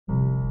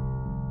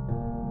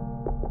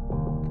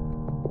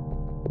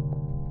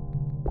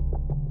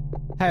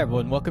Hi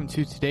everyone, welcome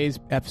to today's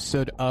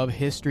episode of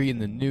History in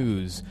the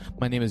News.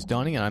 My name is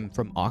Donnie and I'm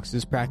from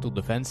Ox's Practical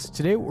Defense.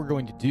 Today what we're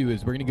going to do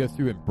is we're going to go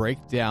through and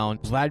break down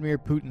Vladimir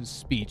Putin's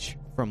speech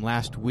from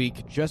last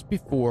week just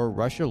before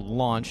Russia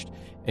launched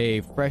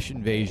a fresh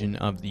invasion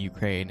of the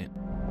Ukraine.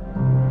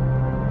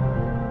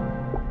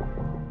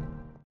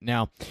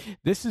 Now,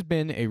 this has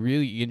been a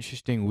really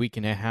interesting week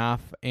and a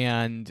half,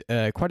 and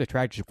quite a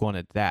tragic one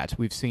at that.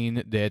 We've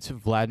seen that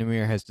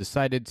Vladimir has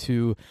decided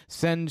to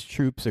send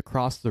troops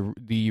across the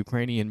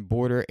Ukrainian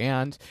border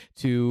and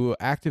to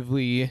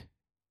actively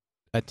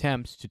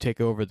attempt to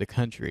take over the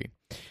country.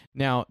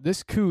 Now,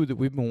 this coup that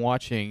we've been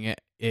watching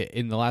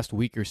in the last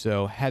week or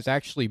so has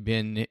actually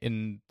been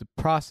in the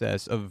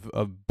process of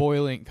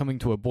coming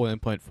to a boiling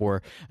point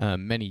for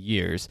many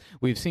years.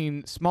 We've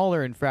seen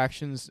smaller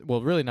infractions,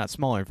 well, really not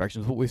smaller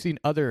infractions, but we've seen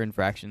other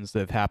infractions that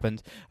have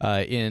happened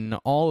in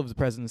all of the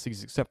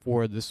presidencies except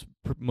for this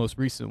most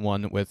recent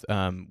one with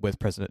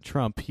President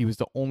Trump. He was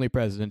the only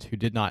president who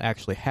did not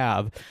actually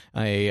have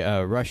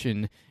a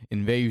Russian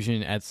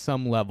invasion at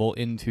some level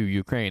into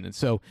Ukraine. And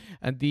so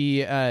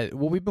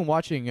what we've been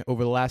watching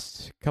over the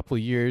last couple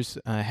of years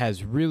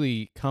has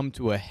really come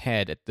to a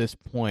head at this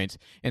point.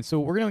 And so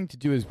what we're going to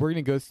do is we're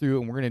going to go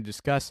through and we're going to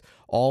discuss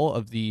all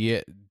of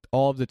the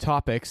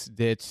topics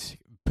that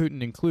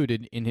Putin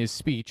included in his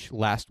speech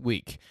last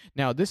week.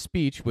 Now, this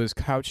speech was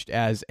couched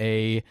as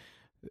a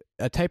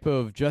type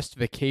of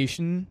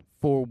justification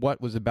for what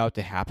was about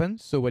to happen.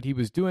 So what he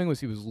was doing was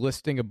he was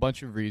listing a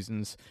bunch of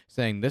reasons,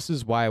 saying this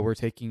is why we're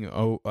taking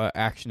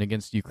action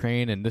against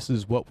Ukraine, and this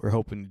is what we're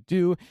hoping to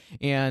do,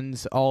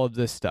 and all of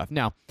this stuff.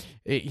 Now,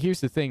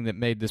 here's the thing that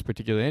made this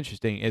particularly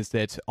interesting is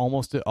that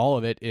almost all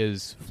of it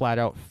is flat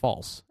out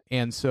false.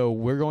 And so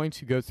we're going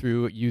to go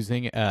through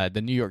using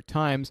the New York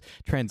Times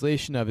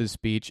translation of his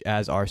speech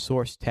as our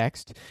source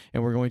text,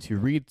 and we're going to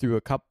read through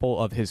a couple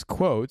of his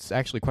quotes,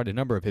 actually quite a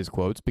number of his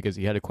quotes, because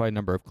he had quite a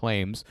number of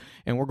claims,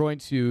 and we're going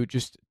to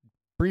just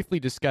briefly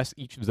discuss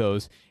each of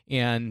those.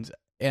 And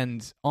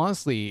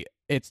honestly,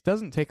 it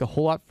doesn't take a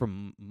whole lot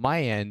from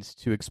my end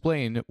to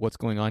explain what's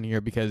going on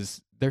here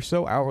because they're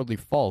so outwardly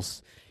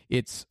false.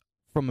 It's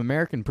from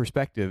American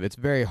perspective, it's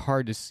very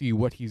hard to see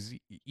what he's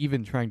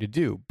even trying to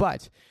do.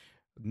 But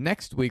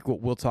next week,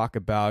 what we'll talk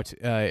about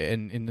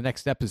in the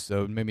next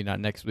episode, maybe not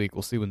next week,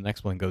 we'll see when the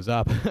next one goes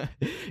up.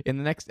 In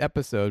the next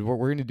episode, what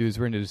we're going to do is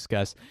we're going to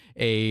discuss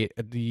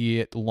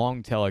the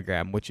long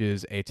telegram, which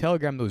is a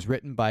telegram that was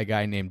written by a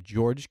guy named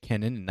George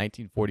Kennan in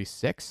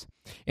 1946.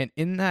 And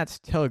in that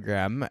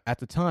telegram, at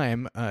the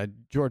time,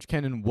 George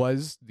Kennan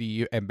was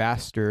the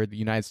ambassador, the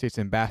United States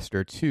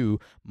ambassador to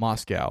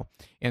Moscow.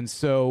 And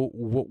so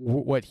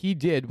what he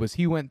did was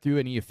he went through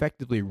and he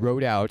effectively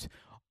wrote out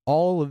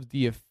all of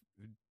the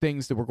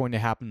things that were going to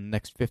happen in the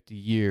next 50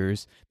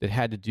 years that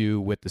had to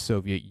do with the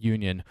Soviet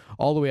Union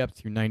all the way up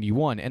through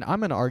 91. And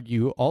I'm going to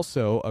argue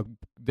also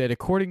that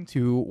according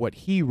to what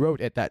he wrote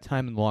at that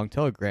time in the long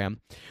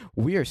telegram,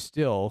 we are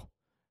still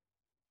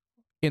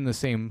in the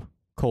same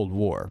Cold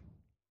War.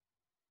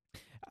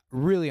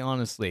 Really,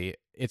 honestly,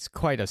 it's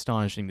quite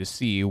astonishing to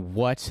see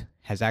what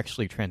has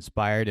actually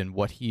transpired and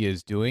what he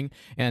is doing,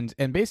 and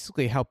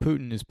basically how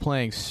Putin is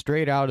playing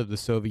straight out of the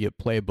Soviet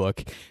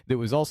playbook that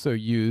was also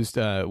used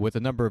with a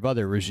number of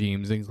other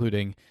regimes,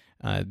 including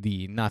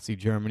the Nazi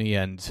Germany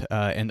and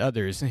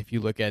others. If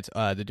you look at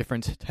the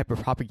different type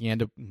of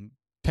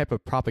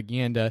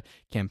propaganda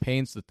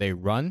campaigns that they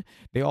run,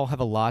 they all have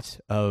a lot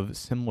of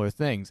similar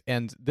things.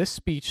 And this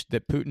speech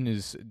that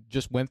Putin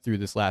just went through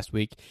this last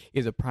week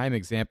is a prime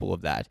example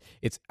of that.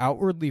 It's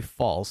outwardly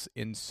false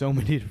in so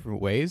many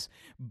different ways,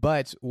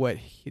 but what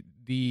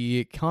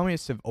the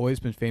communists have always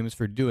been famous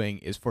for doing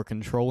is for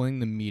controlling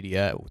the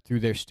media through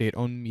their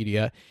state-owned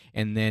media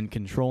and then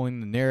controlling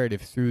the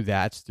narrative through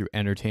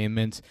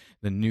entertainment,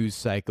 the news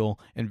cycle,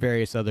 and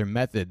various other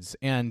methods.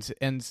 And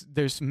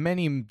there's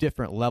many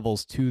different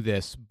levels to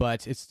this,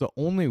 but it's the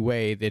only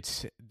way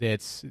that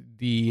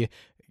the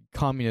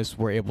communists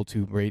were able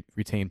to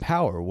retain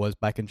power was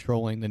by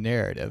controlling the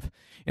narrative.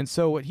 And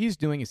so what he's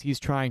doing is he's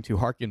trying to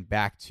harken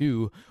back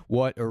to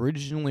what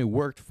originally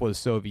worked for the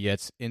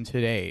Soviets in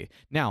today.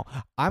 Now,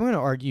 I'm going to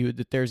argue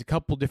that there's a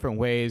couple different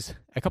ways,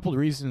 a couple of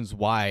reasons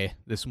why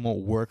this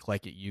won't work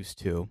like it used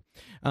to.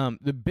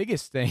 The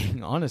biggest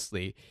thing,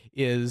 honestly,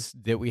 is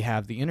that we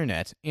have the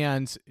internet.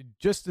 And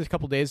just a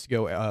couple days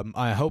ago,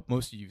 I hope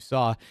most of you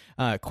saw,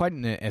 quite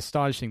an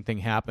astonishing thing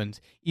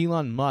happened.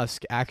 Elon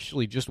Musk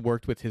actually just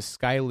worked with his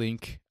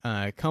Skylink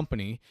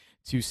company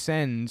to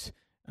send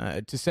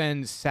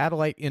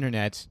satellite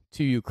internet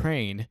to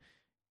Ukraine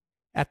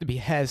at the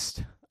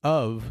behest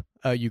of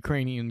a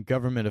Ukrainian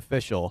government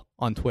official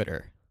on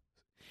Twitter.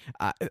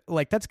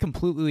 That's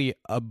completely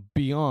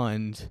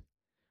beyond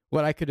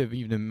what I could have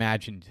even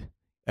imagined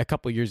a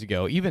couple of years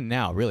ago. Even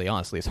now, really,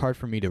 honestly, it's hard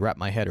for me to wrap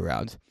my head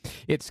around.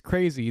 It's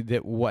crazy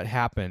that what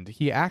happened.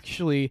 He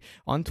actually,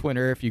 on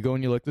Twitter, if you go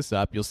and you look this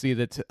up, you'll see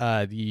that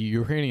the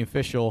Ukrainian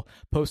official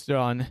posted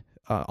on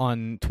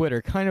on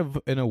Twitter, kind of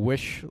in a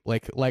wish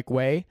like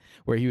way,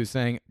 where he was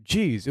saying,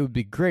 "Geez, it would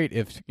be great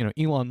if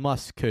Elon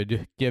Musk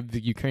could give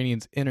the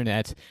Ukrainians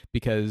internet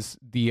because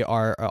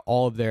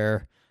all of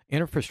their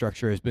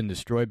infrastructure has been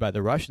destroyed by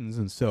the Russians,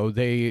 and so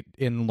they,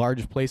 in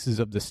large places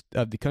of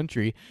the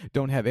country,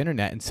 don't have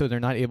internet, and so they're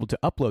not able to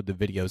upload the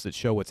videos that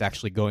show what's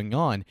actually going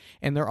on,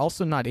 and they're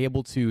also not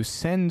able to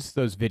send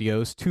those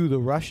videos to the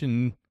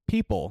Russian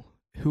people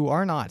who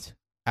are not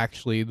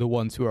actually the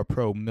ones who are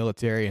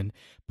pro-military and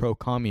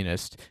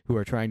pro-communist, who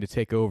are trying to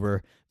take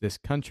over this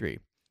country."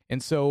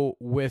 And so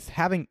with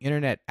having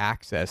internet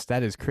access,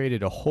 that has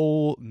created a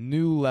whole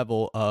new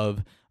level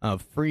of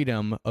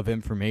freedom of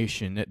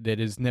information that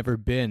has never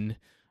been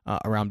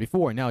around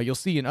before. Now, you'll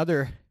see in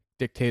other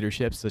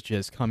dictatorships, such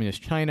as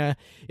Communist China,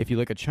 if you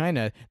look at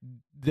China,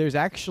 there's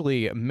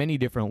actually many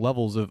different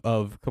levels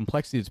of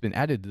complexity that's been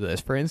added to this.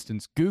 For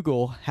instance,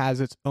 Google has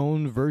its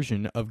own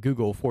version of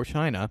Google for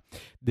China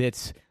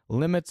that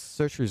limits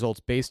search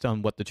results based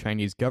on what the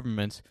Chinese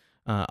government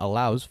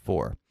allows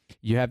for.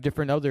 You have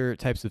different other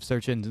types of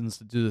search engines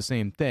that do the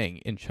same thing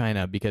in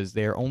China because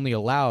they're only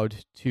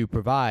allowed to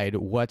provide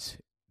what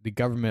the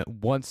government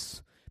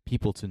wants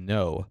people to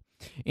know.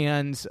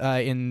 And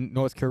in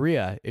North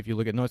Korea, if you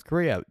look at North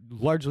Korea,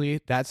 largely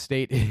that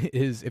state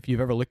is, if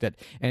you've ever looked at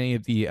any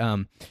of the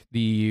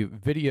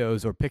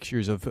videos or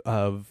pictures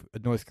of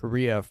North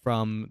Korea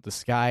from the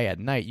sky at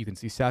night, you can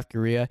see South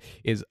Korea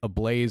is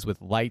ablaze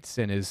with lights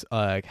and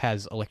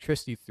has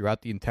electricity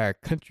throughout the entire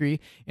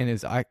country and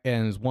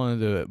is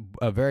one of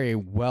a very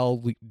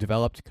well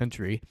developed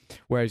country.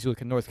 Whereas you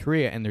look at North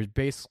Korea and there's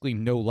basically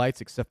no lights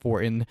except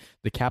for in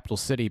the capital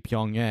city,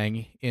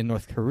 Pyongyang, in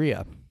North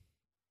Korea.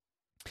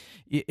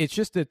 It's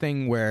just a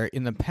thing where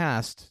in the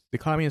past, the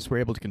communists were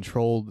able to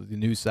control the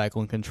news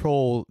cycle and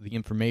control the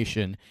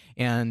information,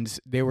 and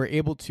they were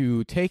able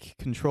to take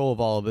control of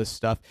all of this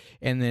stuff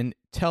and then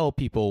tell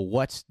people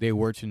what they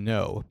were to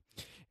know.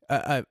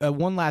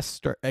 One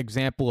last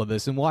example of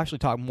this, and we'll actually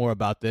talk more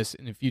about this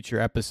in future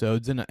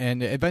episodes, and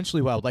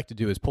eventually what I would like to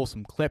do is pull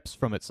some clips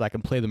from it so I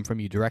can play them from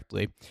you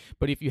directly.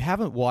 But if you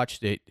haven't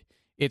watched it,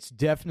 it's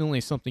definitely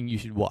something you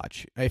should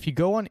watch. If you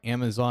go on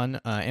Amazon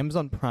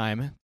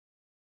Prime,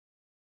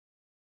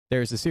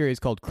 there's a series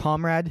called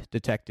Comrade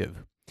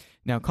Detective.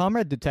 Now,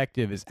 Comrade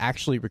Detective is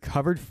actually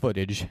recovered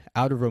footage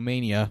out of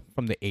Romania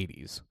from the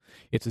 80s.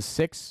 It's a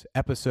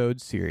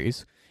 6-episode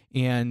series,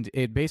 and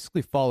it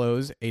basically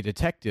follows a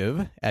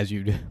detective, as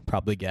you'd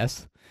probably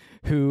guess,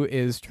 who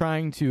is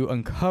trying to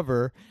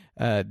uncover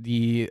a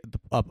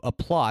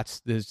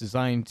plot that is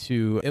designed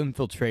to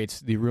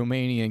infiltrate the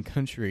Romanian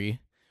country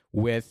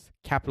with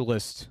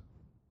capitalist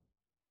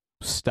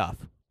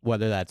stuff.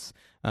 Whether that's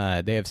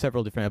they have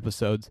several different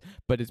episodes,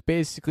 but it's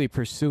basically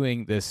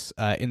pursuing this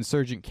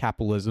insurgent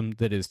capitalism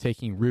that is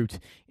taking root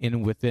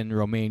within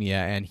Romania,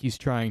 and he's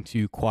trying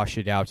to quash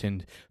it out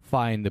and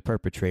find the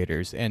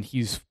perpetrators, and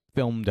he's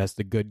filmed as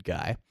the good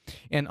guy.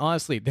 And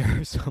honestly, there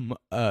are some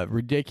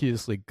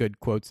ridiculously good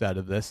quotes out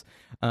of this,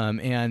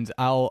 and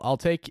I'll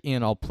take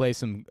and I'll play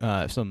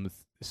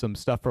some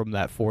stuff from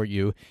that for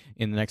you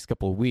in the next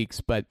couple of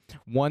weeks. But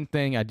one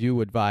thing I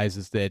do advise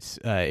is that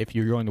if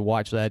you're going to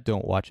watch that,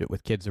 don't watch it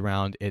with kids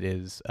around. It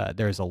is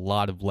there's a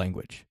lot of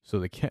language, so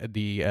the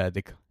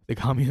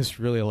communists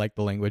really like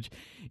the language,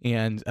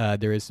 and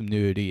there is some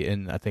nudity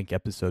in, I think,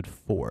 episode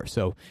 4.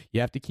 So you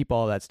have to keep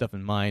all that stuff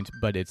in mind.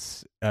 But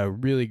it's a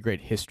really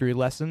great history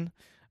lesson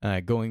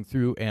going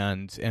through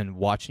and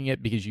watching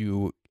it, because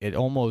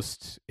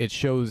it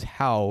shows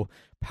how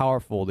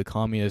powerful the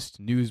communist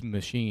news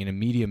machine and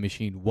media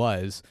machine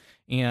was,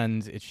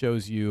 and it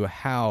shows you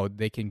how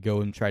they can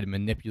go and try to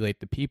manipulate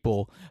the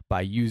people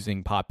by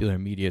using popular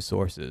media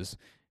sources.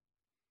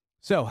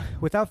 So,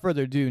 without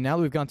further ado, now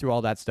that we've gone through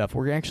all that stuff,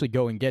 we're going to actually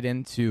go and get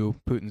into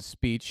Putin's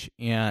speech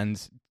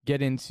and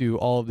get into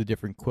all of the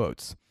different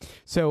quotes.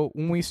 So,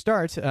 when we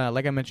start,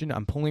 like I mentioned,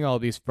 I'm pulling all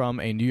of these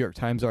from a New York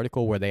Times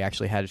article where they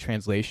actually had a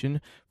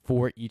translation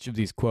for each of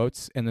these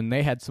quotes, and then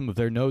they had some of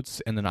their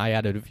notes, and then I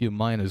added a few of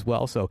mine as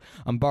well. So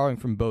I'm borrowing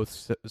from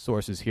both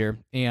sources here,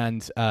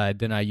 and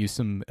then I use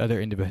some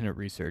other independent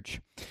research.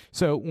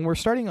 So when we're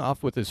starting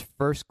off with his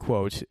first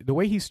quote, the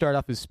way he started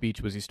off his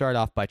speech was he started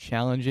off by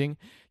challenging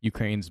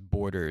Ukraine's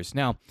borders.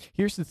 Now,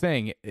 here's the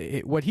thing.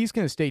 What he's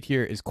going to state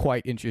here is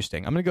quite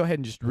interesting. I'm going to go ahead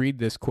and just read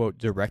this quote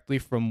directly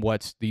from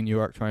what the New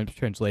York Times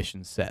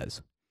translation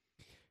says.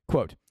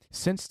 Quote,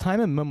 "Since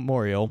time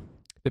immemorial,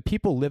 the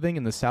people living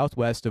in the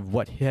southwest of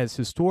what has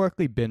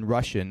historically been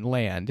Russian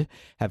land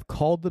have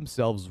called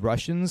themselves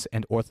Russians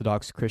and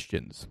Orthodox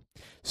Christians.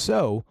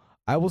 So,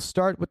 I will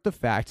start with the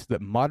fact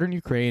that modern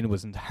Ukraine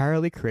was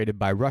entirely created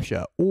by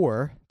Russia,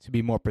 or, to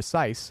be more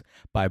precise,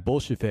 by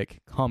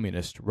Bolshevik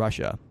Communist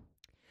Russia.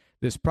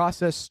 This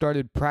process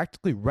started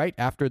practically right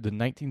after the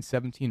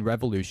 1917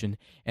 revolution,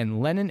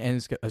 and Lenin and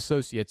his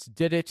associates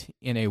did it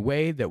in a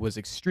way that was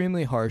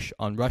extremely harsh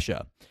on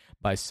Russia,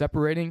 by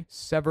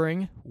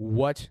severing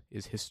what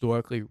is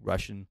historically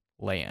Russian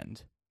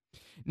land."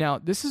 Now,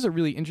 this is a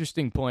really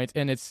interesting point,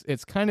 and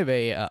it's kind of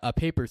a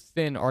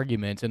paper-thin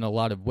argument in a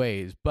lot of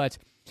ways, but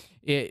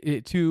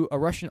To a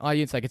Russian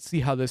audience, I could see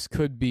how this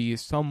could be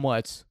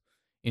somewhat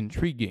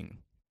intriguing.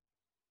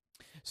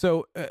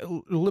 So, a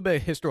little bit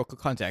of historical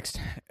context.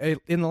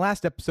 In the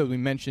last episode, we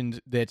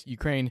mentioned that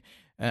Ukraine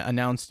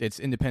announced its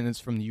independence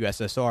from the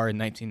USSR in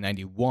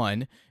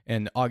 1991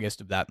 in August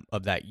of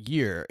that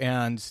year,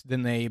 and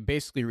then they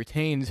basically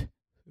retained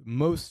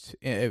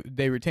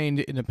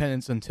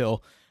independence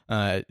until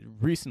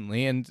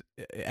recently. And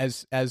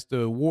as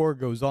the war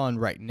goes on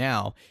right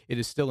now, it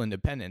is still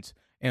independent,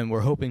 and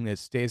we're hoping that it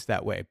stays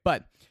that way.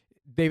 But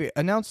they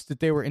announced that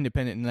they were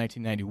independent in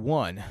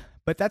 1991,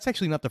 but that's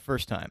actually not the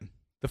first time.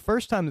 The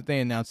first time that they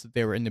announced that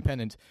they were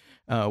independent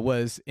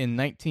was in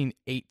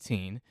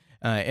 1918,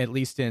 at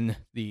least in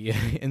the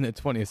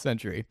 20th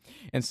century.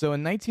 And so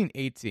in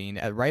 1918,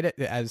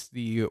 as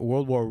the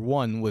World War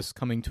I was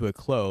coming to a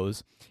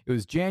close, it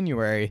was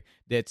January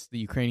that the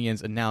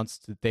Ukrainians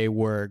announced that they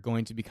were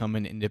going to become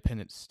an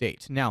independent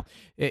state. Now,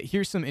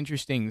 here's some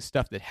interesting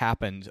stuff that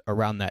happened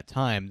around that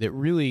time that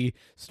really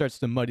starts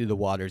to muddy the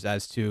waters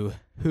as to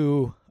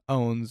who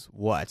owns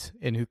what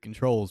and who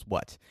controls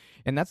what.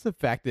 And that's the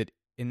fact that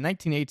in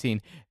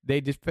 1918,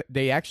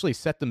 they actually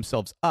set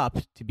themselves up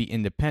to be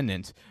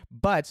independent,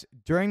 but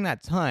during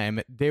that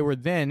time, they were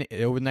then,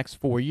 over the next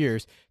 4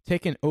 years,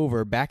 taken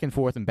over back and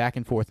forth and back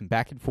and forth and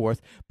back and forth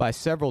by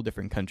several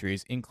different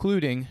countries,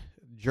 including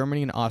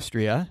Germany and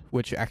Austria,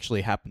 which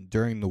actually happened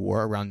during the war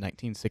around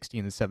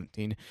 1916 and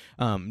 17.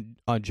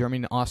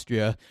 Germany and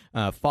Austria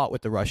fought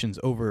with the Russians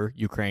over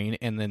Ukraine,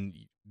 and then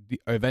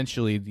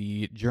eventually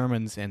the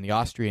Germans and the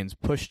Austrians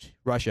pushed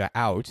Russia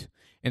out.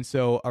 And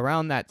so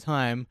around that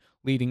time,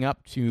 leading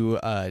up to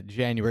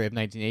January of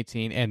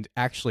 1918, and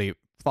actually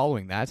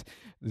following that,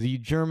 the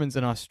Germans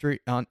and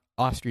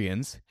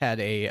Austrians had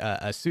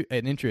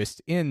an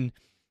interest in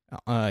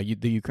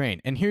the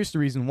Ukraine. And here's the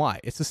reason why.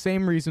 It's the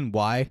same reason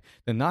why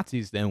the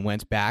Nazis then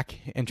went back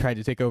and tried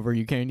to take over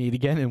Ukraine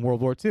again in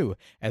World War II,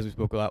 as we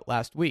spoke about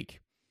last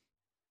week.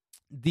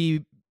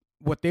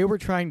 What they were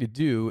trying to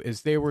do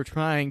is they were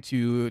trying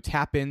to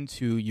tap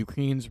into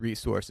Ukraine's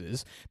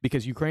resources,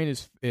 because Ukraine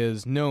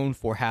is known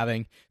for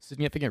having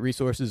significant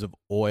resources of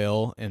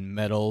oil and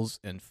metals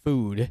and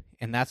food,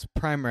 and that's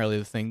primarily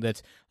the thing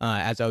that,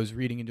 as I was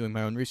reading and doing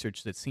my own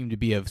research, that seemed to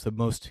be of the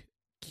most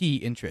key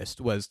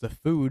interest was the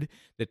food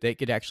that they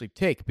could actually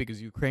take,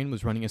 because Ukraine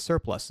was running a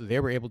surplus. So they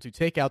were able to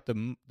take out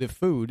the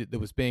food that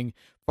was being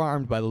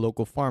farmed by the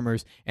local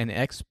farmers and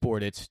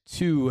export it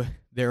to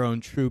their own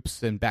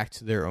troops and back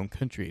to their own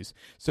countries.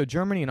 So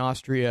Germany and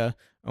Austria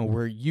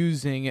were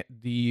using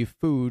the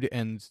food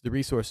and the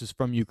resources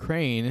from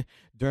Ukraine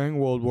during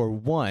World War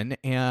I,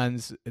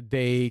 and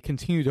they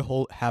continue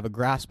to have a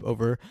grasp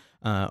over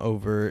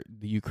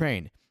the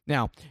Ukraine.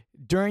 Now,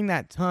 during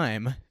that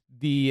time,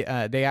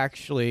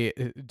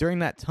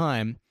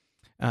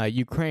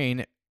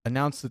 Ukraine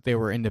announced that they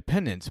were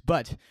independent,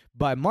 but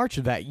by March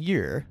of that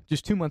year,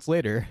 just 2 months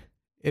later,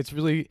 it's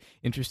really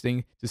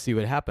interesting to see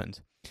what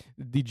happened.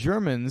 The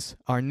Germans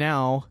are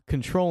now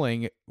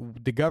controlling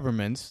the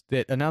government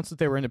that announced that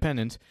they were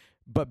independent,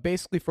 but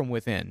basically from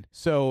within.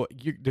 So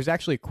there's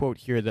actually a quote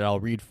here that I'll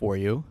read for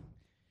you.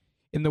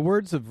 In the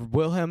words of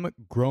Wilhelm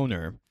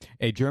Groner,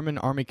 a German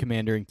army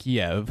commander in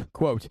Kiev,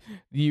 quote,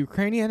 "The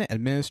Ukrainian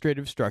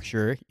administrative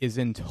structure is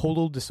in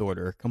total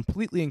disorder,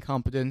 completely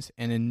incompetent,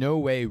 and in no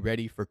way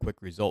ready for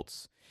quick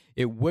results.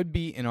 It would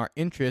be in our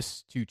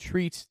interests to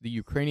treat the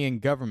Ukrainian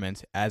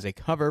government as a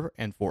cover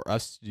and for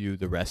us to do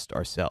the rest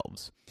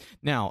ourselves."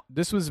 Now,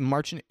 this was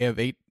March of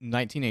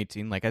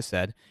 1918, like I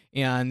said,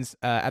 and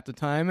at the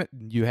time,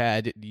 you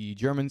had the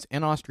Germans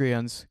and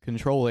Austrians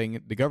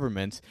controlling the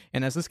government,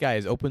 and as this guy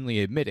is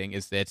openly admitting,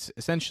 is that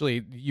essentially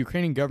the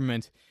Ukrainian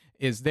government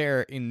is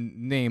there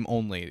in name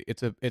only.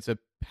 It's a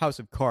house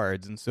of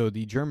cards, and so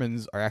the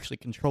Germans are actually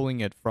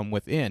controlling it from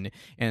within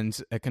and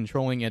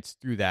controlling it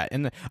through that.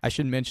 And I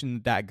should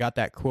mention that I got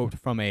that quote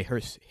from a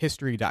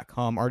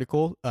history.com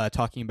article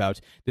talking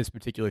about this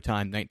particular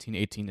time,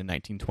 1918 to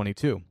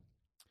 1922.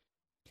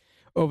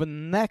 Over the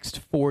next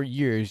 4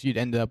 years, you'd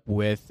end up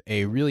with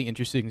a really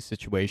interesting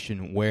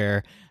situation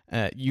where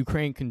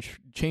Ukraine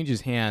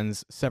changes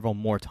hands several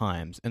more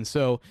times. And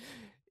so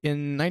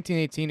in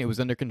 1918, it was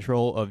under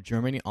control of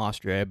Germany and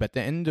Austria, but at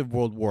the end of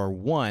World War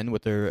I,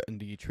 with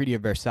the Treaty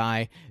of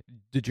Versailles,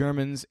 the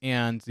Germans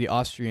and the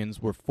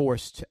Austrians were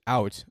forced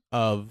out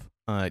of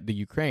the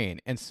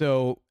Ukraine. And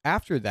so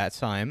after that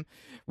time,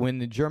 when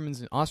the Germans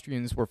and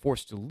Austrians were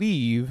forced to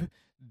leave,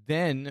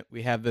 then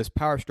we have this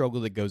power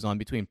struggle that goes on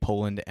between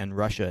Poland and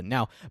Russia.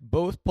 Now,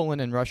 both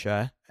Poland and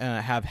Russia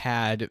have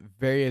had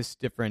various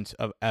different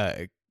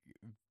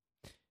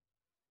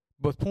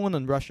both Poland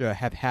and Russia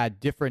have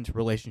had different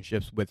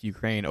relationships with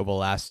Ukraine over the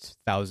last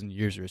 1,000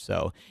 years or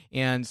so.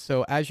 And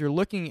so as you're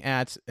looking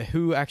at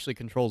who actually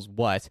controls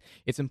what,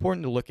 it's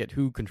important to look at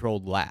who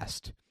controlled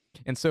last.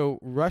 And so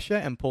Russia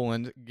and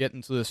Poland get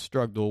into this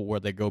struggle where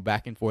they go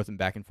back and forth and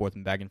back and forth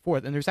and back and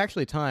forth. And there's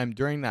actually a time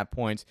during that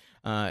point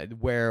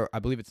where I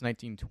believe it's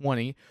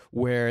 1920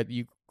 where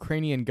the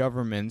Ukrainian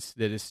government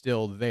that is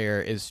still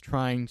there is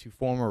trying to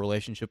form a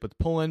relationship with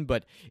Poland,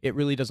 but it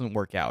really doesn't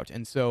work out.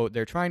 And so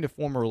they're trying to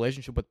form a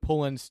relationship with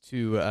Poland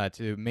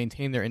to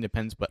maintain their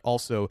independence, but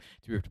also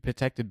to be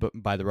protected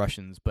by the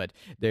Russians. But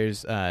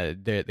there's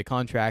the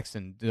contracts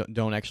and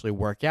don't actually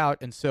work out.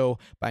 And so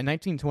by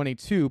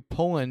 1922,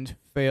 Poland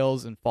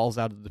fails and falls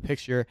out of the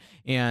picture,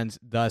 and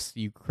thus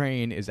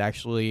Ukraine is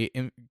actually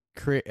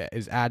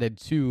is added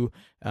to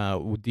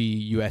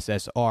the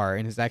USSR,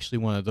 and is actually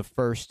one of the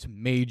first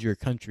major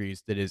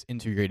countries that is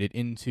integrated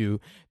into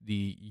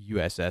the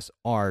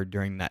USSR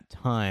during that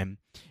time.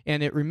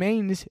 And it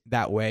remained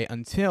that way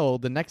until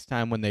the next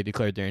time when they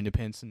declared their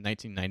independence in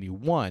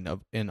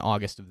 1991, in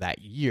August of that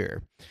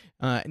year.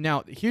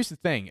 Now, here's the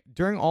thing.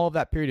 During all of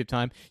that period of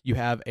time, you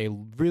have a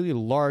really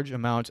large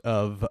amount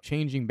of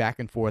changing back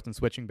and forth and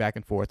switching back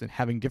and forth and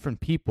having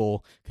different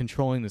people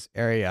controlling this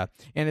area.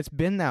 And it's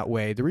been that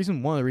way.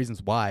 One of the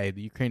reasons why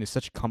the Ukraine is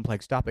such a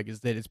complex topic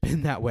is that it's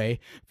been that way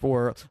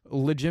for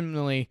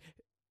legitimately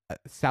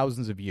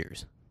thousands of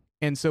years.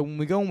 And so when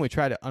we go and we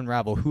try to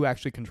unravel who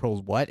actually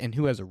controls what and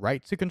who has a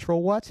right to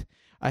control what,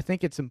 I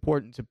think it's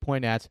important to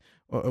point at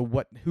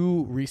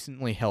who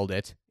recently held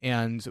it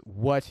and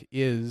what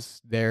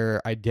is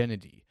their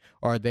identity.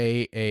 Are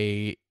they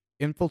a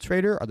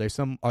infiltrator?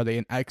 Are they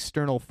an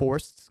external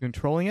force that's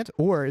controlling it,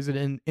 or is it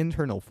an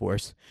internal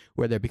force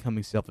where they're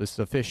becoming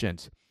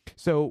self-sufficient?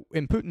 So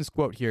in Putin's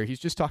quote here, he's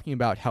just talking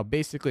about how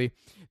basically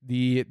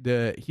he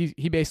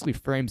basically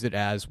frames it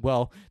as,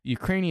 well, the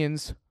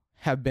Ukrainians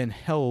have been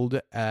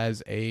held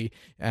as a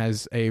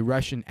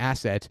Russian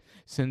asset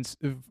since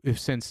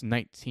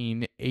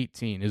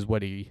 1918 is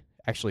what he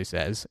actually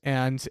says,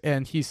 and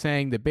he's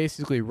saying that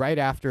basically right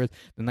after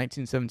the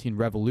 1917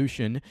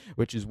 revolution,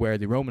 which is where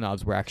the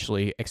Romanovs were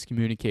actually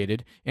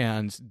excommunicated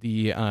and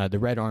the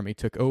Red Army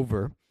took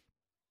over.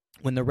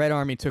 When the Red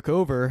Army took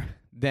over,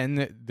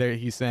 then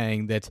he's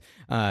saying that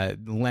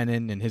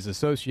Lenin and his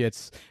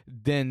associates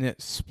then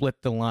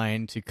split the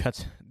line to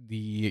cut the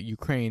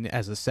Ukraine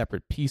as a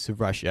separate piece of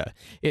Russia.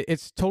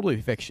 It's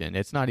totally fiction.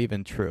 It's not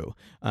even true.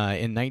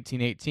 In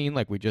 1918,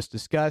 like we just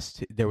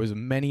discussed, there was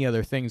many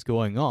other things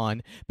going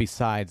on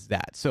besides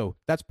that. So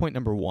that's point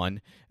number one.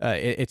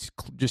 It's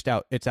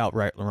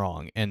outright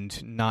wrong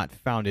and not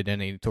founded in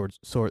any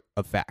sort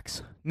of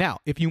facts. Now,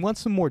 if you want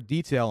some more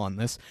detail on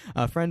this,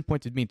 a friend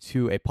pointed me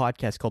to a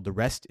podcast called The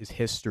Rest is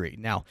History.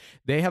 Now,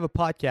 they have a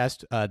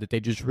podcast that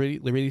they just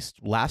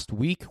released last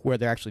week where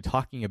they're actually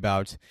talking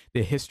about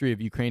the history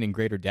of Ukraine in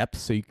greater depth,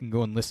 so you can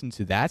go and listen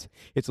to that.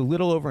 It's a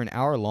little over an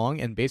hour long,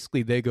 and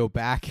basically they go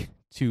back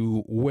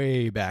to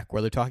way back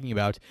where they're talking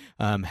about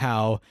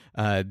how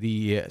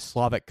the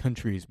Slavic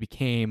countries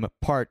became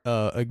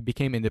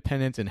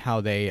independent, and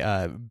how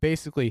they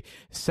basically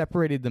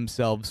separated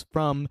themselves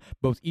from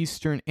both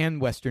Eastern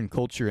and Western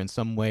culture in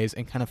some ways,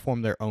 and kind of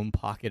formed their own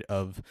pocket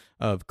of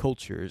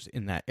cultures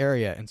in that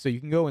area. And so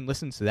you can go and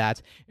listen to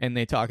that, and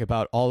they talk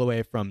about all the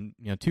way from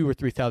 2,000 or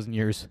 3,000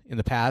 years in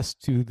the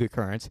past to the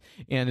current,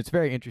 and it's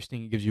very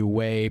interesting. It gives you a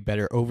way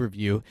better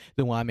overview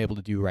than what I'm able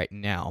to do right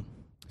now.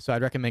 So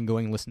I'd recommend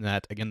going and listening to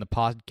that. Again, the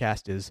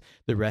podcast is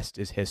The Rest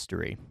is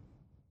History.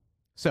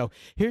 So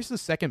here's the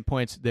second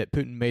point that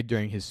Putin made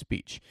during his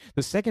speech.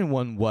 The second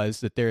one was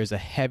that there is a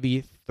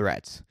heavy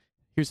threat.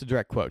 Here's the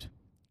direct quote.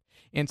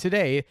 And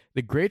today,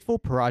 the grateful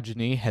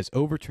progeny has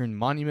overturned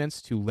monuments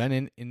to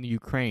Lenin in the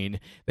Ukraine.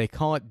 They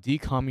call it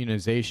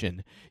decommunization.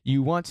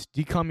 You want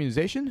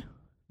decommunization?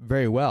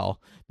 Very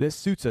well. This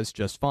suits us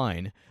just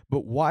fine.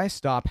 But why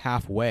stop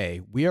halfway?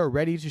 We are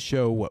ready to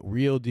show what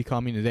real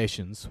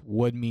decommunizations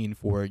would mean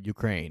for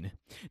Ukraine.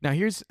 Now,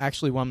 here's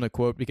actually what I'm going to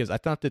quote, because I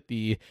thought that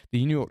the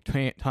New York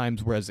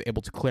Times was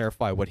able to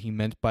clarify what he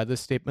meant by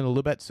this statement a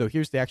little bit. So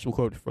here's the actual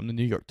quote from the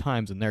New York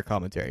Times in their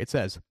commentary. It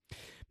says,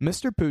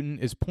 Mr. Putin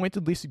is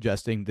pointedly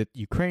suggesting that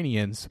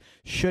Ukrainians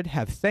should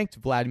have thanked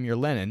Vladimir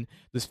Lenin,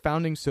 this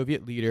founding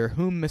Soviet leader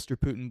whom Mr.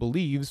 Putin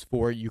believes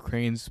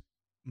blames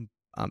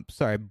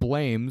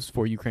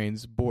for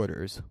Ukraine's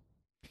borders,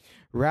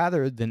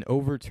 rather than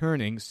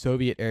overturning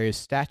Soviet-era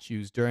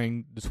statues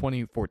during the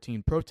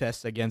 2014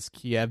 protests against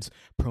Kiev's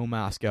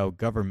pro-Moscow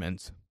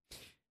government.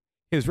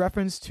 His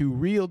reference to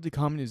real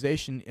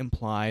decommunization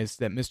implies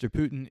that Mr.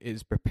 Putin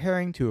is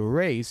preparing to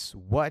erase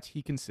what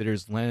he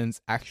considers Lenin's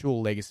actual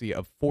legacy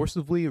of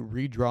forcibly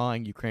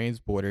redrawing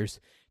Ukraine's borders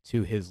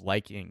to his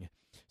liking.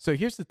 So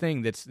here's the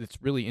thing that's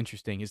really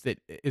interesting is that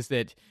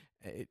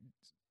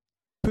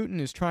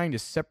Putin is trying to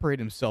separate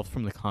himself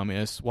from the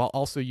communists while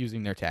also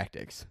using their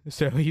tactics.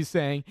 So he's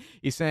saying,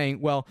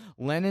 well,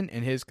 Lenin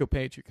and his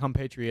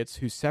compatriots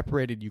who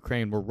separated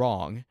Ukraine were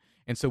wrong,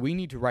 and so we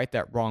need to right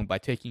that wrong by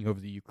taking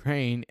over the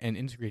Ukraine and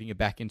integrating it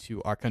back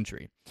into our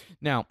country.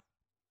 Now,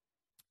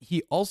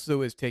 he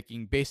also is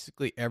taking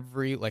basically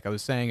like I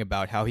was saying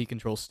about how he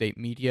controls state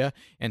media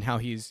and how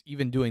he's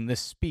even doing this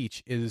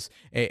speech is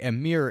a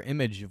mirror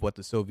image of what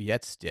the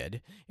Soviets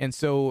did. And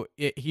so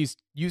he's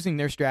using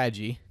their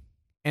strategy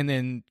and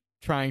then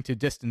trying to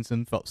distance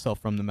himself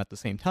from them at the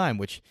same time,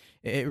 which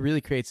it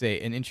really creates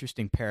an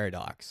interesting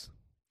paradox.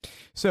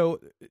 So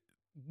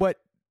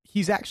what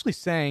he's actually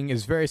saying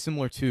is very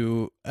similar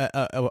to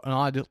an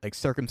odd like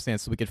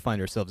circumstance that we could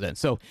find ourselves in.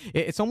 So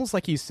it's almost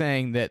like he's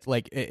saying that,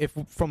 like, if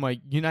from a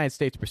United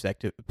States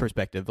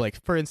perspective,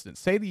 like for instance,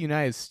 say the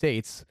United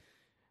States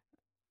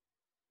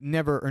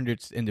never earned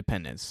its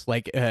independence.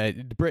 Like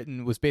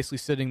Britain was basically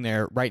sitting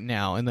there right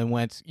now and then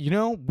went,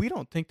 we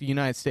don't think the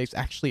United States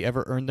actually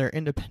ever earned their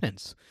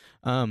independence.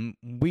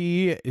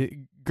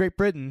 Great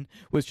Britain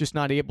was just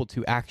not able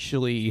to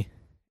actually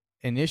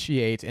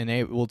initiate and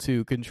able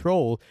to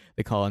control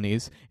the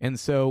colonies. And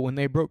so when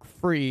they broke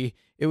free,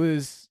 it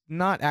was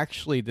not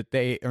actually that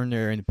they earned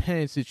their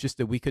independence, it's just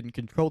that we couldn't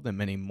control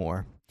them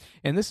anymore.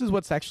 And this is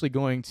what's actually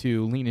going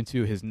to lean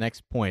into his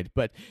next point.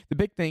 But the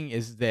big thing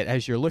is that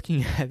as you're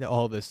looking at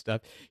all this stuff,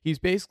 he's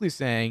basically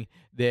saying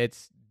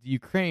that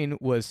Ukraine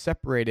was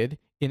separated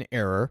in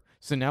error,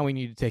 so now we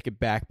need to take it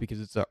back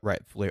because it's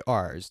rightfully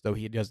ours, though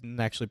he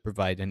doesn't actually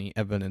provide any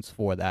evidence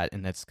for that,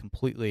 and that's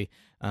completely,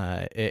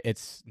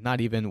 it's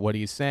not even what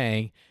he's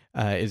saying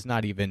is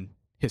not even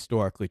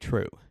historically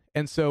true.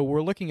 And so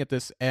we're looking at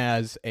this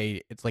as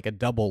it's like a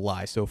double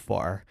lie so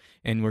far,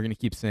 and we're going to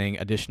keep seeing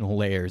additional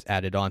layers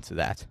added onto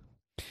that.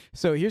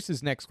 So here's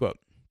his next quote.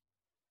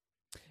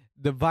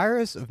 The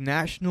virus of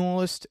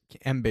nationalist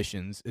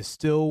ambitions is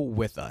still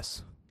with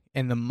us,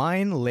 and the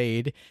mine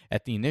laid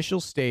at the initial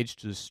stage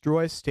to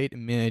destroy state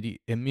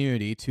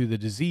immunity to the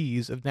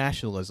disease of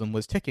nationalism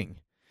was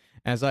ticking.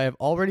 As I have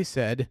already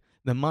said,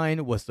 the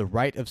mine was the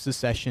right of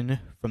secession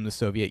from the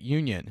Soviet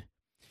Union.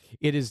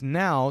 It is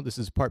now, this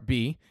is part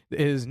B,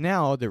 it is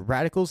now that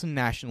radicals and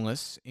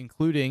nationalists,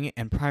 including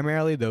and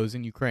primarily those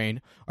in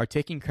Ukraine, are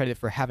taking credit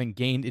for having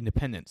gained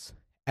independence.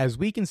 As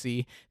we can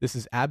see, this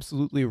is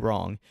absolutely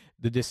wrong.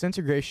 The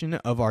disintegration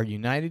of our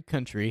united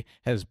country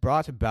has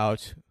brought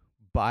about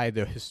by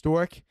the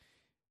historic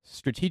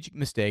strategic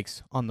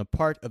mistakes on the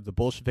part of the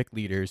Bolshevik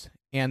leaders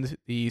and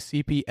the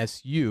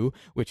CPSU,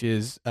 which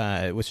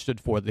stood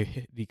for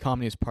the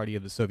Communist Party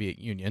of the Soviet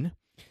Union.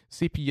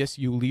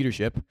 CPSU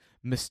leadership,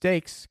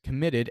 mistakes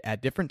committed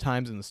at different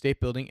times in the state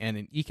building and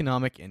in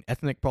economic and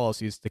ethnic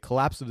policies. The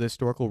collapse of the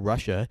historical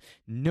Russia,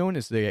 known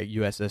as the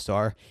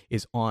USSR,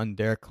 is on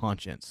their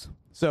conscience.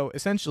 So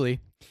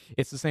essentially,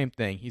 it's the same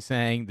thing. He's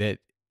saying that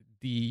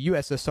the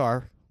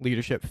USSR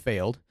leadership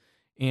failed,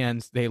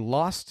 and they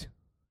lost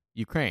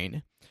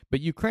Ukraine.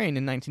 But Ukraine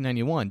in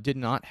 1991 did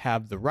not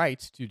have the right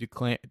to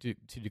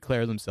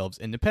declare themselves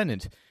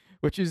independent,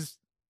 which is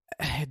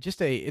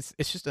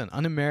it's just an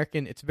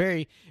un-American. It's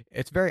very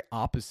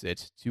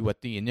opposite to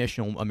what the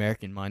initial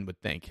American mind would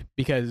think.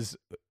 Because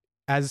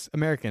as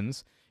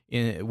Americans,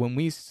 when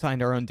we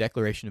signed our own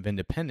Declaration of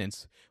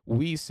Independence,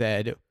 we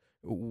said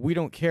we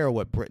don't care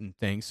what Britain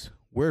thinks.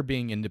 We're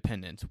being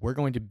independent. We're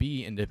going to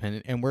be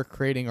independent, and we're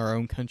creating our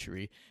own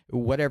country,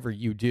 whatever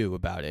you do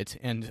about it.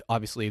 And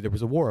obviously, there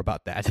was a war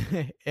about that.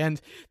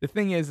 And the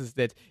thing is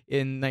that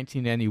in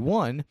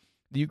 1991,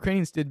 the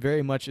Ukrainians did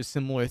very much a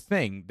similar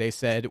thing. They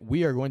said,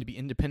 we are going to be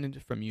independent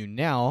from you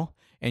now,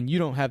 and you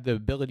don't have the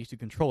ability to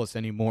control us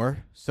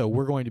anymore, so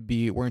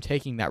we're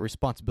taking that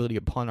responsibility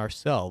upon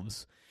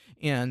ourselves.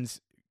 And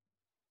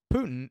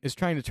Putin is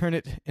trying to turn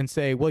it and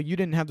say, well, you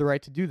didn't have the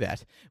right to do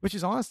that, which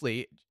is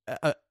honestly,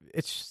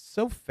 it's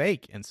so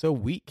fake and so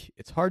weak.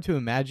 It's hard to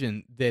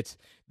imagine that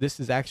this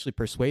is actually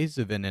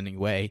persuasive in any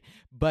way,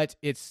 but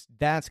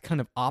that's kind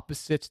of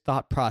opposite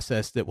thought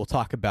process that we'll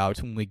talk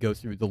about when we go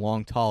through the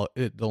long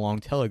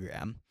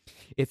telegram.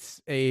 It's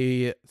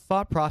a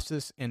thought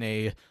process and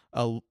a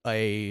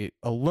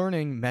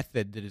learning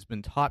method that has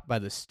been taught by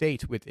the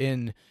state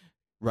within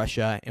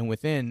Russia and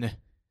within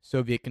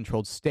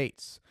Soviet-controlled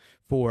states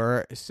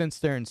since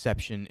their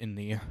inception in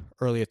the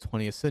early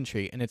 20th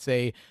century. And it's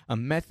a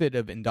method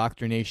of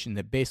indoctrination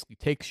that basically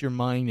takes your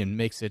mind and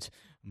makes it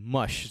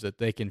mush so that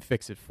they can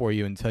fix it for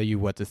you and tell you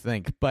what to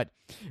think. But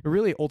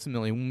really,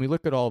 ultimately, when we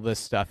look at all this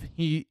stuff,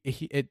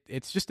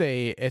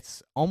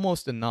 it's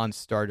almost a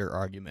non-starter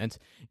argument.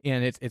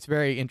 And it's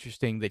very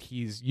interesting that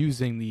he's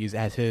using these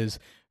as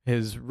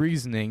his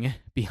reasoning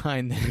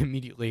behind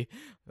immediately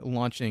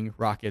launching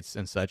rockets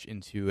and such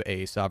into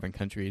a sovereign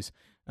country's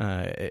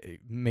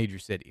major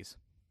cities.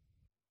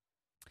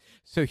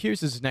 So here's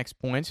his next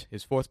point,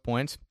 his fourth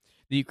point.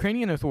 The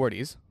Ukrainian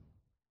authorities,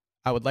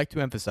 I would like to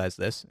emphasize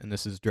this, and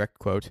this is a direct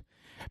quote,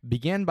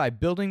 began by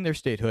building their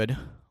statehood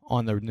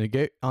on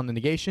the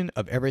negation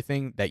of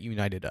everything that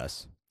united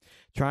us,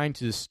 trying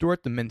to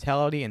distort the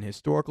mentality and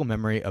historical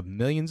memory of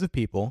millions of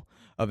people,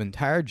 of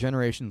entire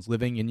generations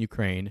living in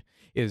Ukraine.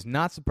 It is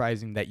not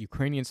surprising that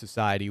Ukrainian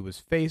society was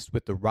faced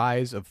with the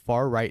rise of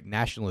far-right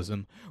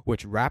nationalism,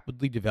 which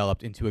rapidly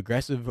developed into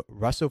aggressive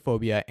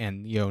Russophobia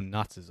and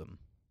neo-Nazism.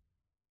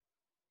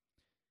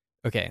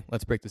 Okay,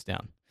 let's break this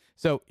down.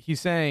 So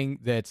he's saying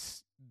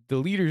that the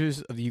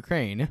leaders of the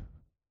Ukraine,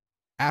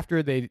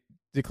 after they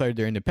declared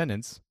their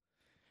independence,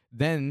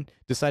 then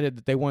decided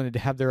that they wanted to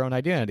have their own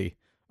identity.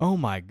 Oh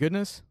my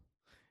goodness.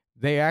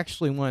 they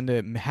actually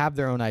wanted to have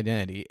their own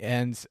identity.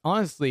 And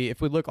honestly,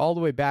 if we look all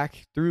the way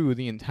back through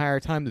the entire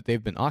time that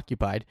they've been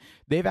occupied,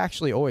 they've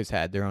actually always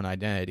had their own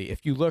identity.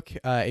 If you look,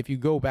 if you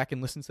go back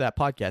and listen to that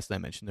podcast that I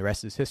mentioned, The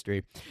Rest is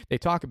History, they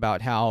talk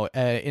about how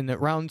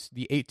around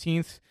the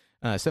 18th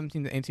 17th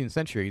and 18th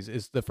centuries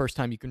is the first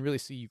time you can really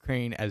see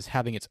Ukraine as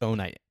having its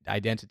own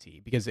identity,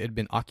 because it had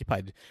been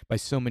occupied by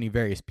so many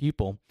various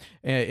people.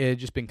 It had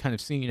just been kind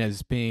of seen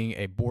as being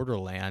a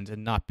borderland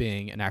and not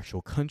being an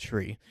actual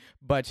country.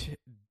 But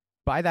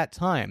by that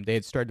time, they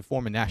had started to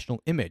form a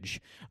national image.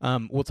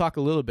 We'll talk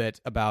a little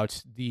bit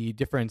about the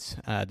different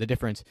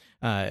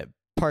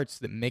parts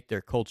that make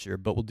their culture,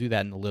 but we'll do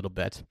that in a little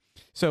bit.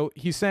 So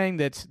he's saying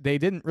that they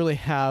didn't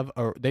have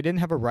a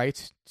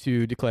right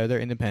to declare their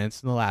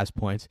independence in the last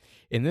point.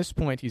 In this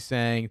point, he's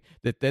saying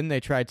that then they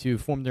tried to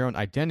form their own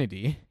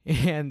identity,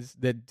 and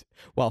that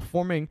while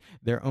forming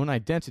their own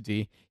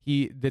identity,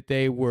 that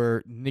they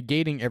were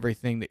negating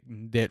everything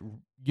that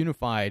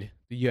unified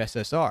the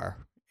USSR.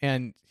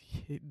 And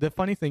the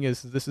funny thing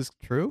is, this is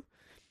true.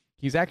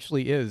 He's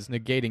actually is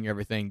negating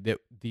everything that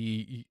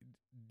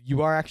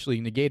you are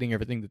actually negating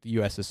everything that the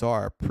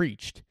USSR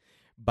preached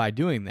by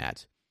doing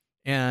that.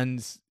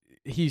 And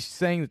he's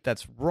saying that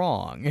that's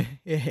wrong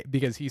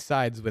because he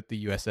sides with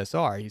the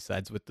USSR. He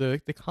sides with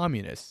the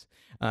communists.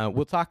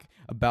 We'll talk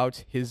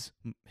about his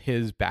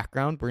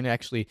background. We're going to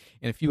actually,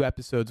 in a few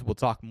episodes, we'll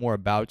talk more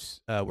about,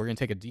 we're going to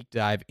take a deep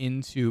dive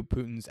into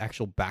Putin's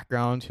actual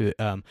background.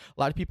 A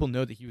lot of people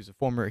know that he's a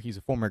former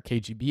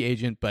KGB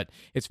agent, but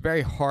it's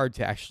very hard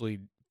to actually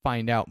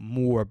find out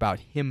more about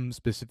him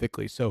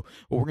specifically. So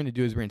what we're going to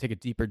do is we're going to take a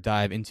deeper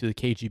dive into the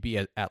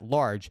KGB at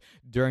large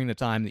during the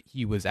time that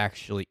he was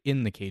actually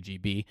in the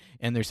KGB,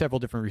 and there's several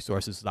different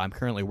resources that I'm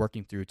currently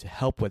working through to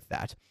help with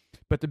that.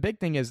 But the big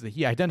thing is that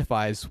he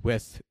identifies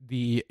with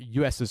the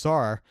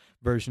USSR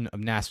version of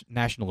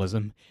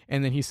nationalism,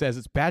 and then he says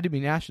it's bad to be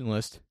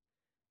nationalist,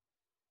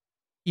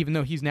 even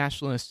though he's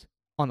nationalist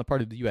on the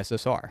part of the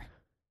USSR.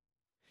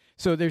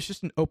 So there's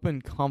just an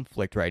open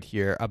conflict right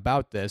here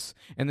about this,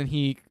 and then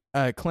he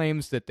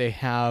claims that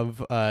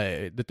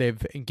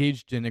they've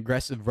engaged in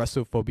aggressive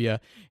Russophobia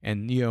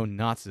and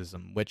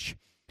neo-Nazism, which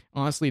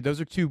honestly,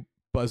 those are two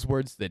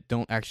buzzwords that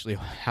don't actually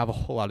have a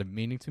whole lot of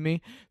meaning to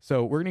me.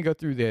 So we're going to go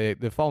through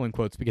the following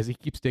quotes because he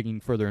keeps digging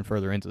further and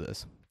further into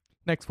this.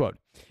 Next quote.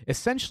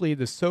 Essentially,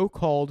 the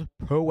so-called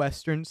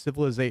pro-Western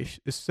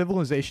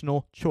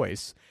civilizational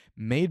choice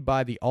made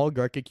by the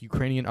oligarchic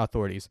Ukrainian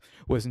authorities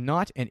was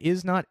not and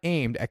is not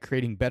aimed at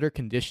creating better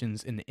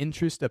conditions in the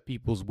interest of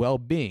people's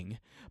well-being,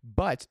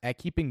 but at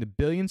keeping the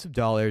billions of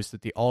dollars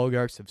that the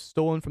oligarchs have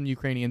stolen from the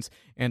Ukrainians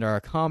and are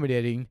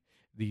accommodating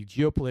the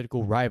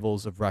geopolitical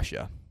rivals of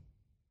Russia,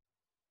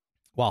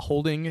 while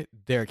holding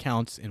their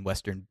accounts in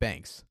Western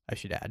banks, I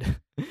should add.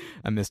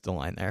 I missed a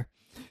line there.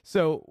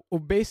 So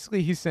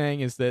basically he's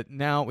saying is that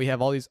now we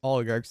have all these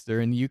oligarchs that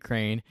are in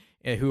Ukraine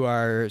who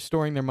are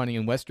storing their money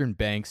in Western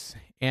banks,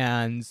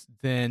 and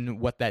then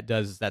what that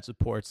does is that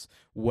supports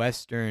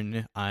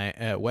Western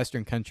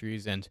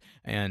countries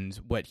and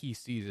what he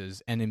sees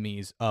as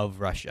enemies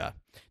of Russia.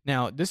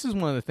 Now, this is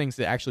one of the things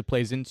that actually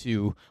plays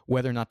into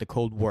whether or not the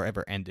Cold War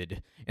ever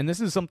ended. And this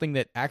is something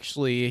that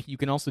actually you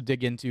can also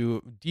dig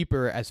into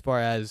deeper as far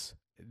as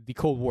the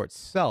Cold War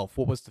itself.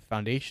 What was the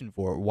foundation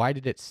for it? Why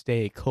did it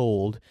stay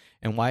cold?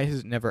 And why has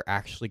it never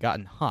actually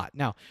gotten hot?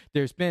 Now,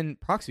 there's been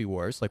proxy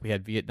wars, like we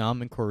had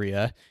Vietnam and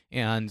Korea,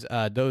 and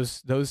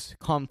those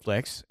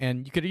conflicts.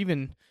 And you could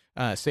even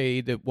say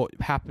that what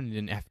happened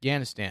in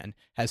Afghanistan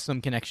has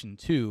some connection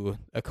to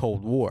a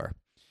Cold War.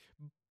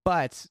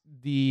 But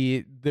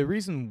the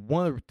reason,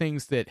 one of the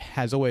things that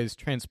has always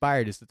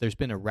transpired is that there's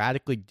been a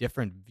radically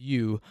different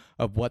view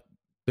of what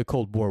the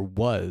Cold War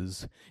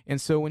was. And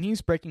so when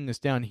he's breaking this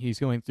down, he's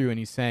going through and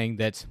he's saying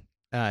that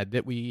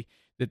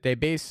they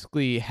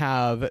basically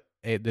have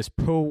this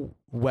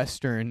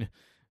pro-Western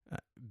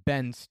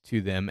bent to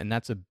them, and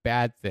that's a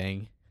bad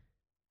thing.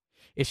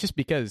 It's just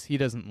because he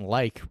doesn't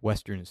like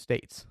Western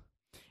states.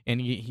 And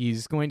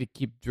he's going to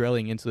keep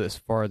drilling into this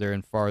farther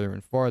and farther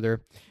and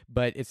farther,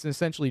 but it's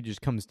essentially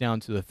just comes down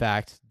to the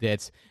fact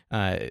that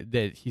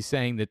that he's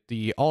saying that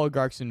the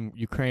oligarchs in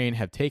Ukraine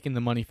have taken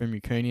the money from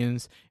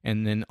Ukrainians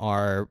and then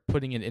are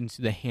putting it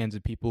into the hands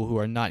of people who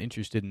are not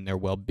interested in their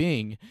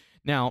well-being.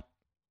 Now,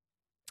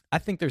 I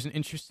think there's an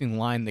interesting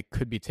line that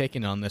could be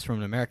taken on this from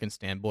an American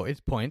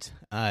standpoint.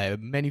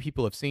 Many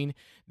people have seen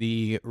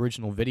the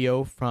original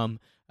video from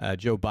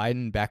Joe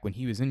Biden back when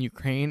he was in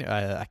Ukraine.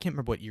 I can't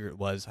remember what year it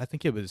was. I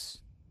think it was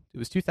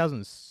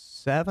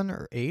 2007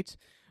 or 8.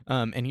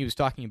 And he was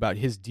talking about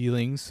his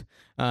dealings.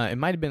 It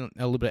might have been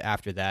a little bit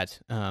after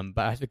that, but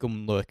I have to go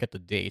and look at the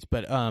date.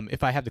 But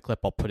if I have the clip,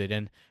 I'll put it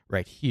in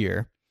right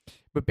here.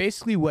 But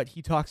basically what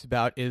he talks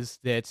about is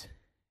that,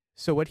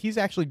 so what he's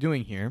actually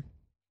doing here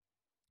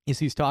is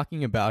he's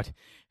talking about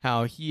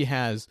how he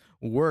has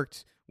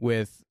worked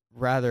with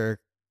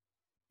rather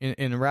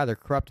in a rather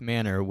corrupt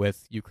manner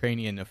with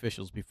Ukrainian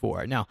officials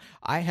before. Now,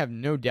 I have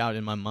no doubt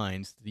in my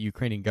mind the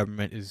Ukrainian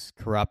government is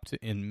corrupt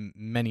in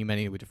many,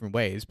 many different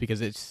ways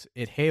because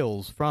it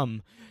hails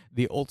from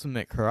the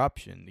ultimate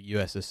corruption, the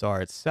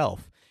USSR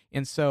itself.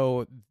 And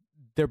so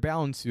they're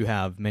bound to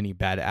have many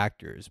bad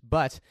actors,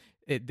 but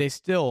they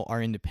still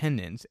are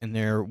independent, and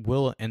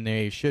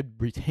they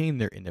should retain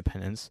their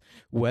independence,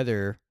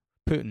 whether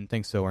Putin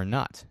thinks so or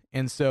not.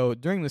 And so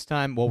during this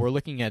time, while we're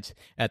looking at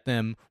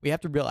them, we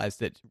have to realize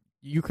that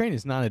Ukraine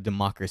is not a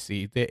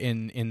democracy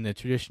in the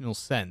traditional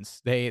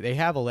sense. They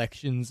have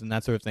elections and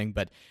that sort of thing,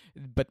 but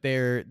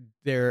they're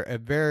a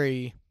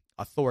very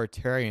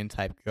authoritarian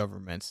type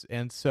governments,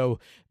 and so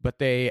but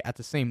they at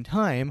the same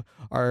time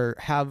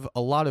have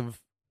a lot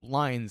of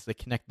lines that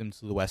connect them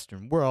to the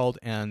Western world,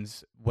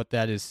 and what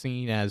that is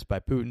seen as by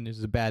Putin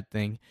is a bad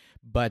thing,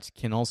 but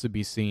can also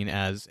be seen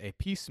as a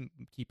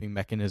peacekeeping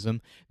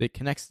mechanism that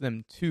connects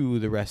them to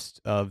the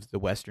rest of the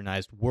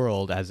Westernized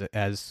world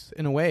as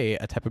in a way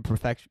a type of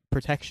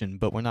protection.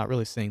 But we're not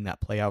really seeing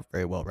that play out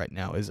very well right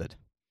now, is it?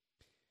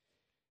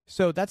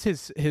 So that's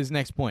his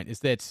next point, is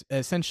that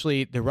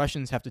essentially the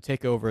Russians have to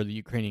take over the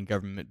Ukrainian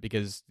government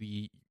because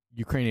the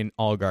Ukrainian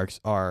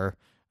oligarchs are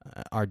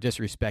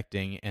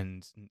disrespecting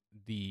and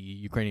the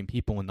Ukrainian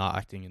people and not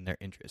acting in their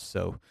interests.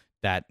 So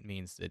that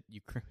means that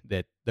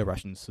that the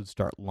Russians should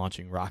start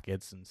launching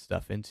rockets and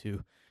stuff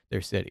into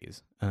their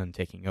cities and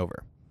taking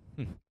over.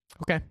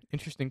 Okay,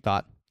 interesting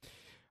thought.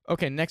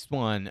 Okay, next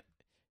one.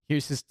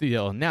 Here's his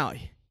deal. Now,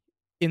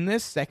 in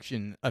this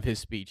section of his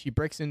speech, he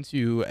breaks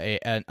into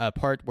a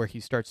part where he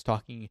starts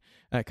talking,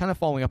 kind of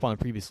following up on the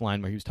previous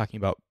line where he was talking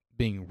about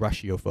being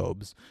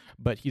Russiophobes,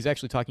 but he's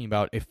actually talking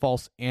about a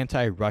false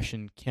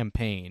anti-Russian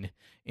campaign.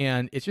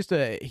 And it's just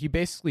he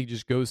basically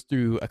just goes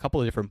through a couple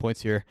of different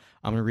points here.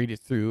 I'm going to read it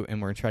through,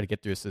 and we're going to try to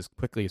get through this as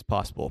quickly as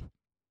possible.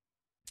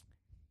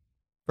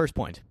 First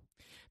point.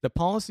 The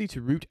policy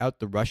to root out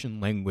the Russian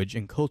language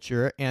and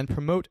culture and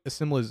promote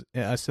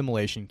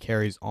assimilation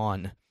carries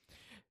on.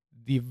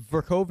 The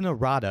Verkhovna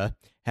Rada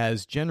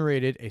has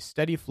generated a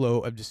steady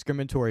flow of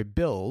discriminatory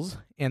bills,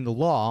 and the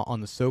law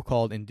on the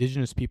so-called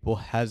indigenous people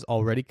has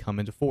already come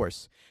into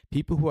force.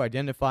 People who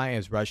identify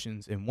as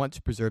Russians and want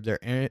to preserve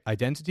their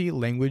identity,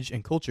 language,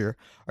 and culture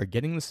are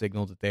getting the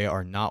signal that they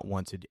are not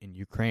wanted in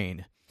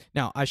Ukraine.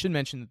 Now, I should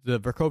mention that the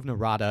Verkhovna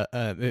Rada,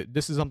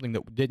 this is something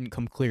that didn't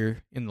come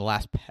clear in the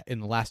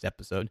last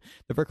episode.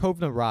 The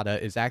Verkhovna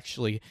Rada is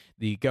actually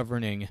the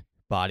governing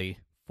body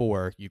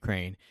for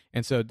Ukraine.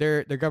 And so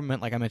their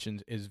government, like I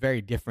mentioned, is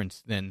very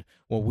different than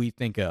what we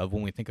think of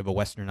when we think of a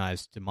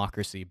westernized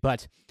democracy.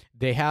 But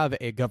they have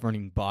a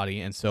governing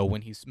body, and so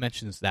when he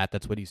mentions that,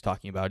 that's what he's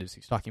talking about, is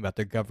he's talking about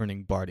their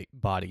governing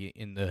body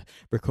in the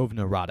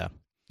Verkhovna Rada.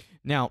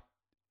 Now,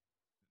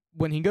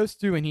 when he goes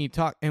through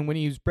and when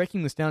he's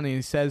breaking this down and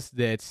he says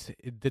that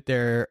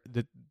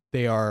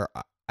they are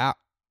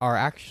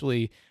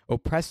actually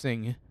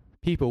oppressing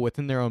people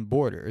within their own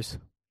borders,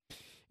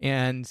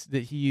 and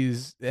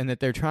that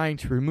they're trying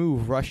to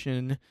remove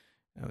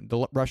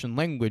the Russian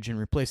language and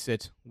replace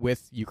it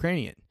with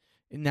Ukrainian.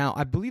 Now,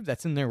 I believe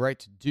that's in their right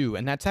to do,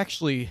 and that's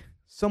actually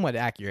somewhat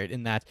accurate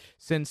in that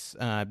since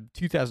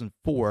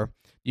 2004,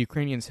 the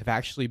Ukrainians have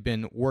actually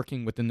been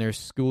working within their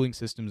schooling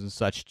systems and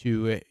such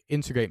to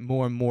integrate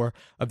more and more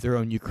of their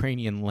own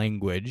Ukrainian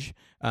language,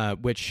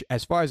 which,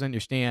 as far as I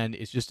understand,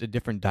 is just a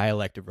different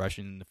dialect of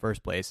Russian in the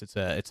first place.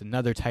 It's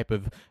another type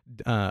of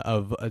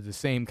the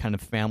same kind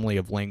of family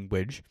of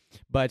language,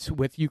 but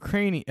with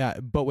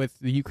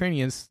the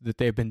Ukrainians, that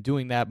they've been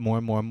doing that more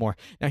and more and more.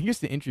 Now, here's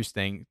the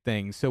interesting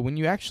thing. So when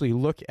you actually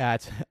look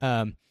at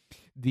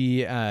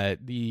the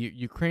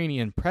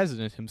Ukrainian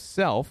president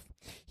himself,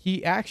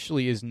 he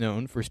actually is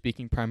known for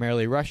speaking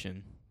primarily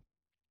Russian.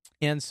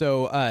 And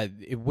so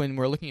when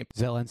we're looking at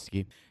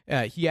Zelensky,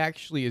 he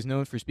actually is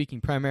known for speaking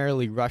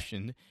primarily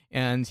Russian,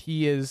 and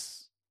he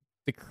is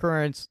the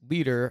current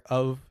leader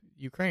of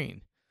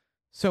Ukraine.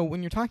 So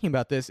when you're talking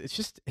about this,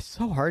 it's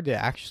so hard to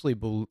actually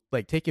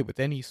take it with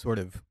any sort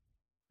of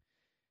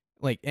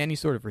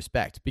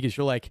respect, because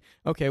you're like,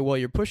 okay, well,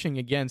 you're pushing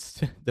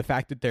against the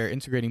fact that they're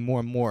integrating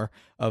more and more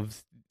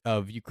of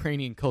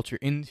Ukrainian culture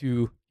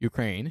into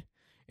Ukraine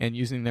and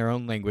using their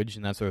own language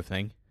and that sort of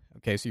thing.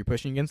 Okay, so you're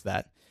pushing against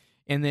that.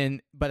 And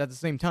then, but at the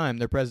same time,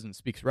 their president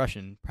speaks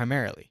Russian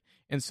primarily.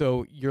 And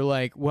so you're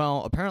like,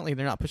 well, apparently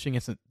they're not pushing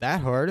against it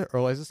that hard, or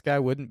otherwise this guy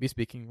wouldn't be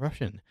speaking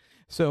Russian.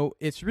 So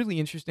it's really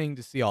interesting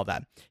to see all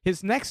that.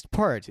 His next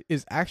part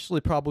is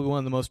actually probably one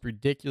of the most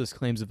ridiculous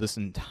claims of this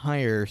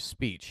entire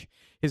speech.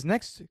 His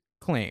next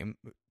claim,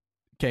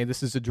 okay,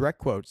 this is a direct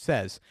quote,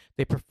 says,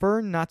 "They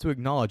prefer not to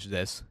acknowledge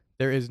this.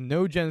 There is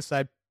no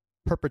genocide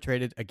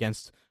perpetrated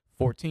against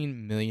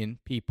 14 million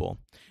people."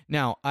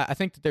 Now, I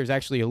think that there's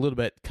actually a little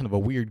bit kind of a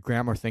weird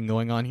grammar thing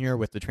going on here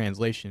with the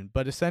translation,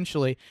 but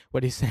essentially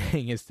what he's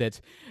saying is that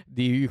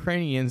the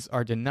Ukrainians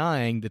are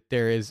denying that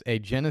there is a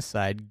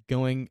genocide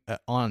going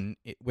on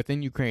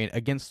within Ukraine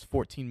against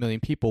 14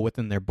 million people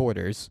within their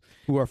borders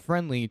who are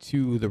friendly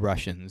to the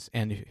Russians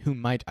and who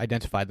might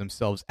identify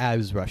themselves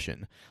as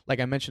Russian. Like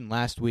I mentioned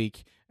last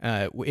week,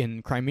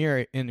 in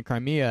Crimea,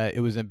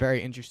 it was a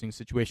very interesting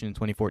situation in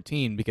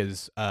 2014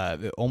 because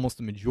almost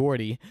the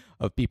majority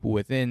of people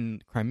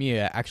within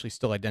Crimea actually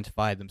still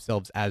identified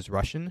themselves as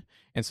Russian,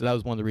 and so that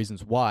was one of the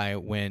reasons why,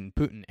 when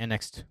Putin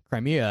annexed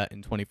Crimea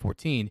in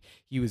 2014,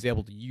 he was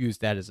able to use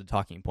that as a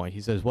talking point.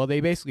 He says, "Well, they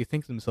basically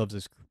think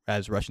themselves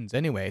as Russians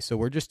anyway, so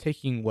we're just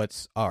taking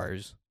what's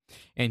ours."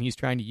 And he's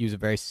trying to use a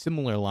very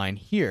similar line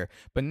here.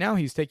 But now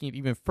he's taking it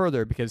even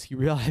further because he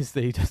realized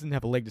that he doesn't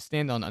have a leg to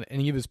stand on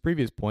any of his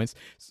previous points.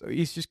 So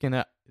he's just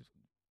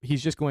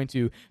going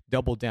to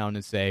double down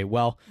and say,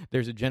 well,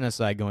 there's a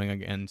genocide going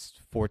against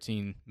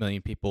 14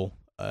 million people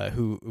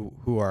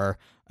who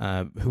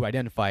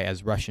identify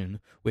as Russian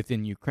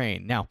within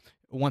Ukraine. Now,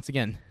 once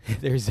again,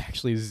 there's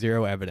actually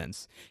zero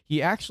evidence.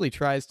 He actually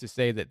tries to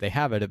say that they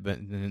have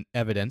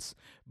evidence,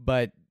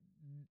 but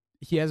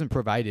he hasn't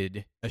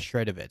provided a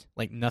shred of it,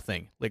 like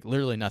nothing, like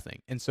literally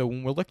nothing. And so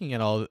when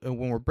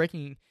we're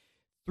breaking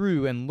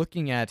through and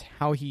looking at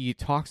how he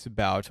talks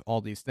about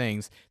all these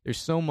things, there's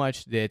so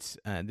much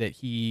that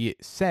he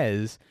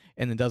says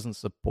and then doesn't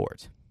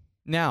support.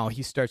 Now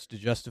he starts to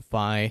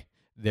justify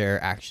their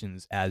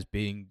actions as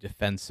being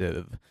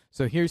defensive.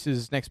 So here's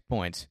his next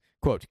point.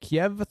 Quote,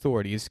 Kiev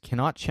authorities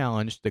cannot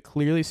challenge the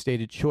clearly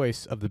stated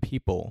choice of the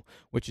people,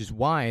 which is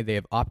why they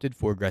have opted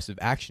for aggressive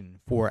action,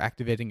 for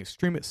activating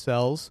extremist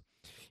cells,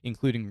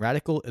 including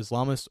radical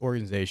Islamist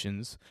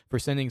organizations, for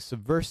sending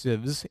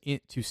subversives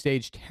to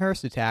stage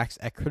terrorist attacks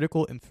at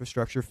critical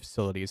infrastructure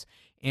facilities,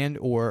 and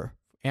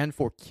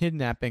for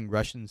kidnapping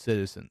Russian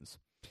citizens.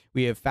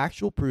 We have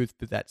factual proof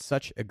that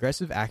such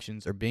aggressive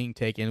actions are being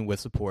taken with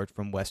support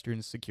from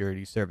Western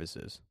security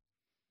services.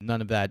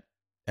 None of that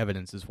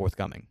evidence is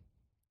forthcoming.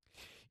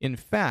 In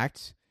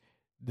fact,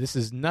 this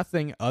is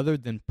nothing other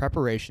than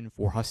preparation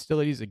for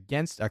hostilities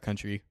against our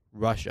country,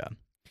 Russia.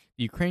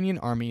 The Ukrainian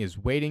army is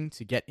waiting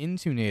to get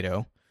into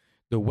NATO.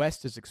 The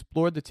West has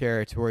explored the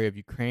territory of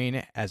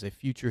Ukraine as a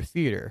future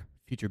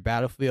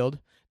battlefield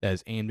that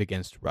is aimed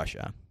against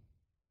Russia.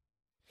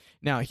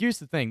 Now, here's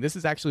the thing. This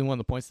is actually one of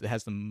the points that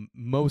has the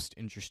most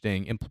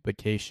interesting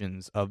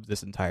implications of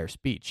this entire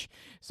speech.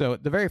 So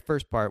the very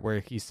first part, where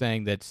he's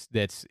saying that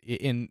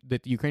the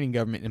Ukrainian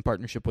government, in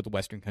partnership with the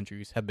Western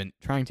countries, have been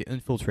trying to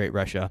infiltrate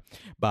Russia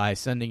by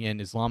sending in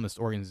Islamist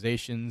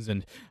organizations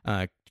and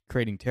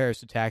creating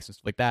terrorist attacks and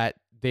stuff like that.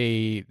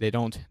 They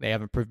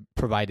haven't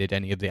provided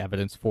any of the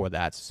evidence for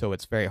that, so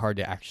it's very hard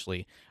to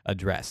actually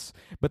address.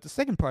 But the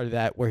second part of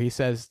that, where he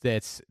says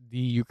that the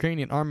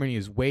Ukrainian army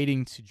is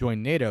waiting to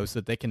join NATO so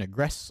that they can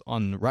aggress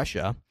on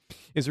Russia,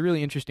 is a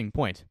really interesting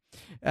point.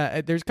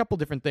 There's a couple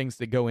different things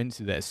that go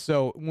into this.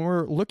 So when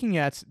we're looking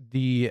at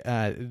the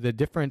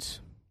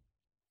different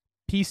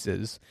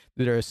pieces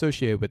that are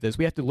associated with this,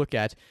 we have to look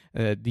at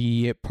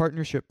the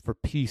Partnership for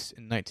Peace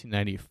in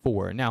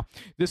 1994. Now,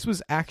 this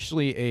was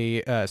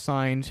actually a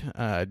signed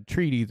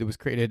treaty that was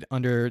created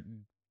under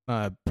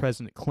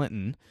President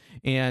Clinton,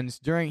 and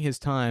during his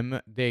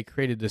time, they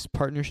created this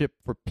Partnership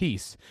for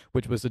Peace,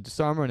 which was a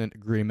disarmament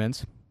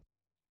agreement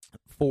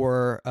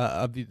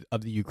of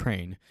the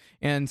Ukraine.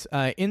 And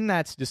in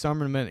that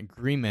disarmament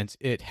agreement,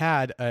 it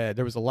had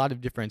there was a lot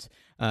of different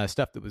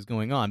stuff that was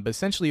going on, but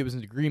essentially it was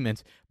an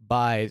agreement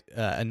by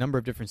a number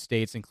of different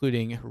states,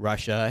 including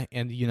Russia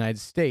and the United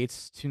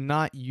States, to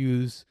not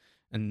use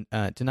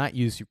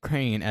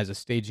Ukraine as a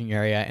staging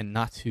area and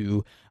not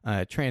to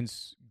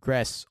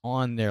transgress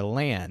on their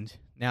land.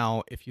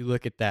 Now, if you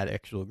look at that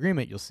actual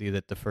agreement, you'll see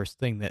that the first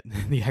thing that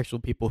the actual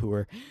people who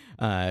were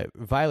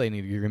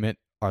violating the agreement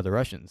are the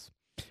Russians.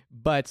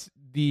 But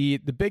the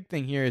big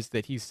thing here is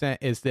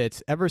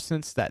that ever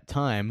since that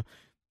time,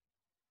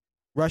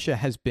 Russia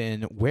has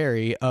been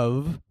wary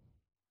of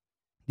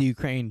the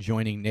Ukraine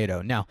joining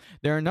NATO. Now,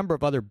 there are a number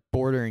of other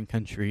bordering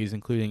countries,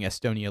 including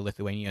Estonia,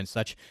 Lithuania, and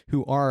such,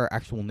 who are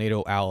actual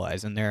NATO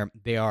allies, and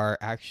they are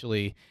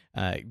actually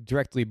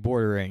directly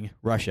bordering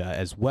Russia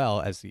as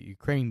well as the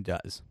Ukraine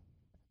does.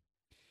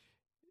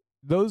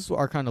 Those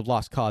are kind of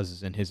lost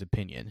causes, in his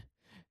opinion.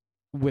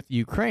 With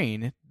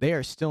Ukraine, they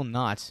are still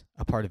not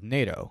a part of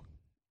NATO.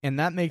 And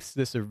that makes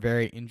this a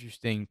very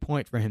interesting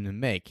point for him to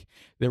make.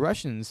 The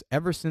Russians,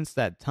 ever since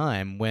that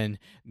time when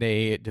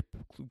they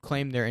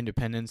claimed their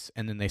independence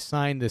and then they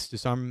signed this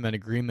disarmament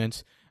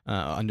agreement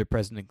under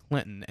President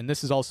Clinton, and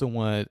this is also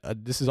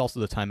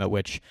the time at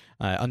which,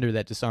 under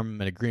that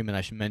disarmament agreement,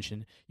 I should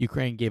mention,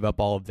 Ukraine gave up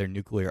all of their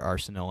nuclear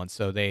arsenal, and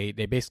so they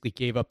basically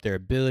gave up their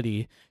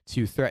ability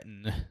to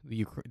threaten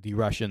the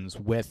Russians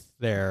with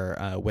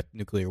with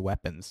nuclear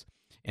weapons.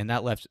 And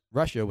that left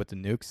Russia with the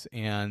nukes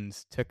and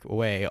took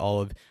away all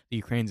of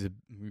the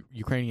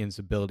Ukrainians'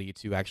 ability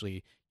to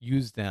actually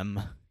use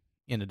them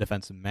in a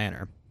defensive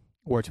manner,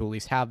 or to at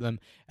least have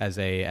them as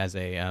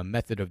a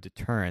method of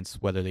deterrence,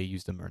 whether they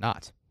use them or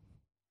not.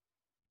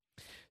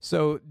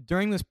 So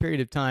during this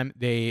period of time,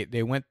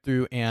 they went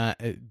through and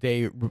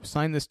they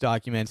signed this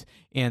document,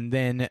 and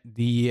then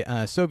the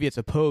Soviets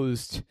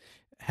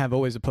have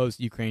always opposed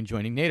Ukraine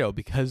joining NATO,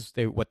 because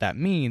what that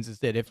means is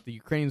that if the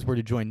Ukrainians were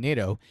to join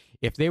NATO,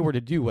 if they were to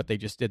do what they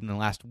just did in the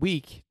last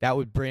week, that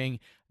would bring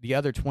the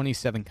other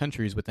 27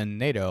 countries within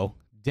NATO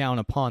down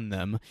upon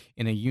them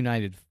in a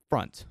united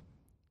front.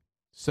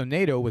 So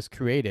NATO was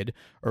created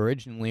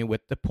originally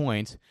with the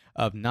point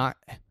of not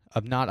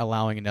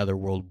allowing another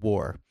world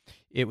war.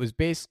 It was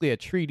basically a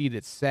treaty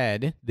that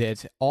said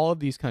that all of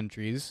these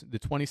countries, the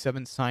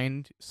 27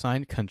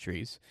 signed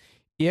countries,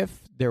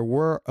 if there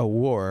were a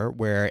war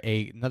where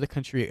another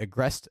country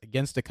aggressed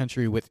against a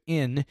country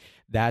within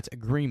that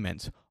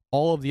agreement,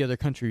 all of the other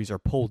countries are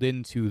pulled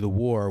into the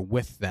war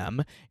with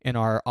them and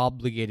are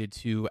obligated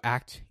to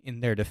act in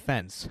their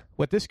defense.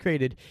 What this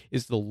created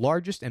is the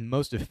largest and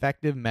most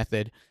effective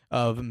method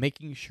of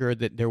making sure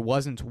that there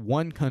wasn't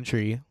one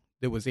country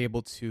that was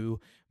able to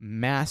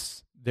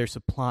mass their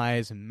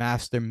supplies and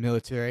mass their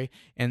military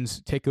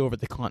and take over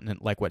the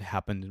continent like what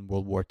happened in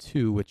World War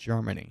II with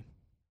Germany.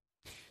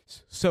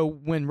 So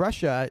when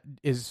Russia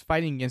is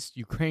fighting against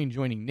Ukraine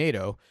joining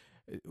NATO,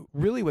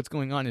 really what's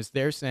going on is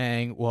they're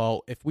saying,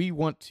 well, if we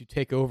want to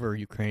take over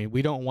Ukraine,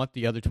 we don't want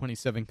the other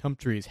 27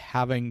 countries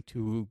having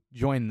to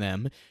join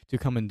them to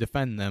come and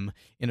defend them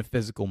in a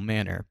physical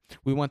manner.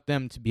 We want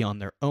them to be on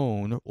their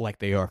own like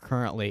they are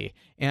currently.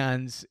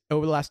 And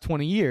over the last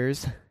 20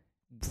 years,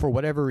 for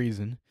whatever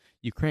reason,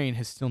 Ukraine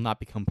has still not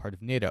become part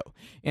of NATO.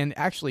 And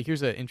actually,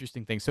 here's an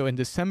interesting thing. So in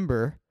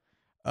December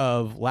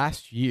of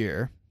last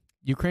year,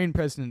 Ukraine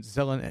President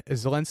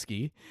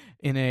Zelensky,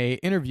 in an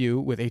interview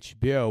with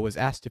HBO, was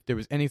asked if there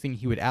was anything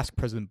he would ask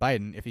President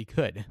Biden if he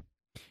could.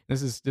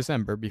 This is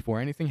December, before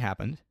anything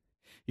happened.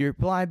 He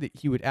replied that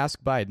he would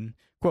ask Biden,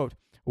 quote,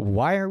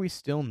 "Why are we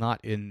still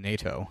not in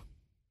NATO?"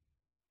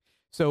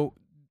 So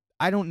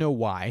I don't know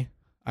why.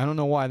 I don't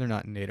know why they're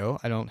not in NATO.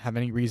 I don't have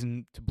any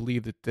reason to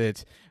believe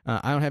that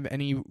I don't have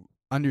any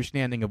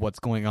understanding of what's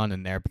going on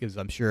in there, because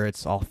I'm sure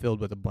it's all filled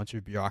with a bunch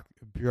of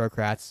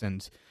bureaucrats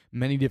and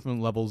many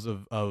different levels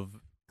of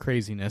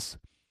craziness.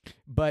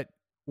 But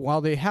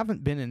while they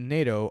haven't been in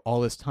NATO all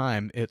this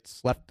time,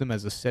 it's left them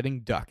as a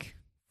sitting duck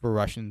for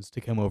Russians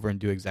to come over and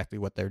do exactly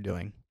what they're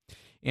doing.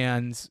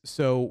 And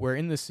so we're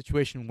in this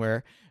situation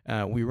where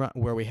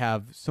we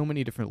have so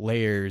many different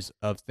layers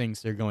of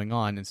things that are going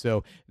on. And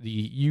so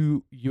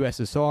the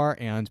USSR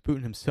and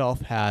Putin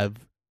himself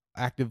have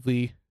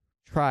actively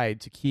tried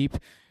to keep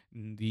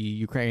the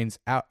Ukrainians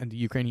out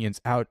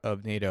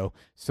of NATO,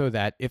 so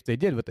that if they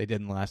did what they did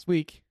in the last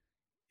week,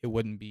 it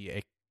wouldn't be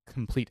a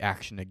complete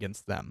action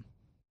against them.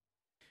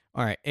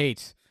 All right,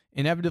 8,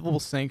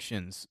 inevitable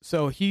sanctions.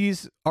 So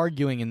he's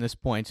arguing in this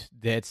point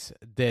that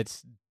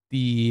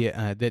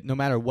no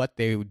matter what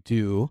they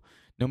do,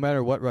 no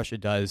matter what Russia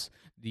does,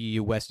 the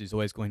West is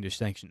always going to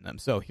sanction them.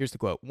 So here's the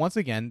quote. "Once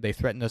again, they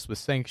threaten us with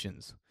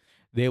sanctions.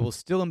 They will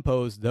still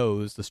impose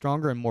those. The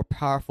stronger and more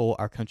powerful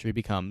our country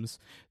becomes,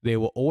 they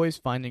will always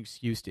find an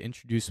excuse to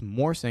introduce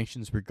more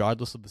sanctions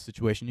regardless of the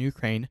situation in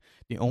Ukraine.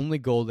 The only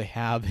goal they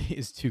have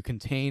is to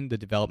contain the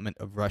development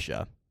of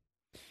Russia."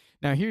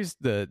 Now, here's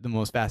the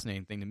most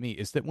fascinating thing to me,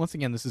 is that, once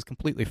again, this is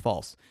completely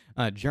false.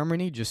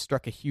 Germany just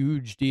struck a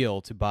huge deal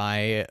to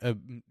buy,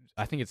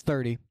 I think it's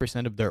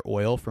 30% of their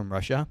oil from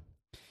Russia.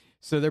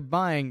 So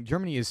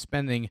Germany is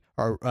spending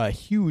a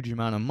huge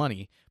amount of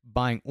money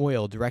buying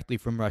oil directly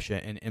from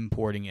Russia and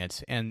importing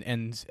it.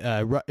 And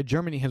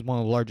Germany has one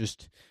of the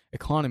largest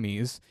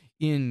economies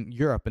in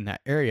Europe in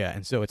that area.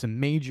 And so it's a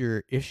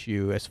major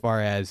issue as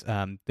far as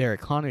their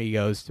economy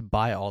goes, to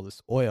buy all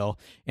this oil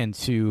and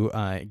to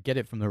get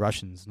it from the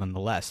Russians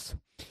nonetheless.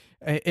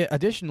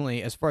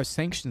 Additionally, as far as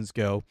sanctions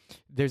go,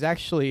 there's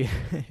actually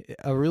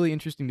a really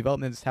interesting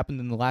development that's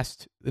happened in the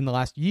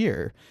last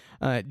year.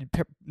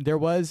 There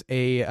was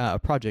a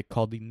project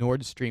called the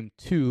Nord Stream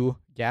 2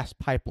 gas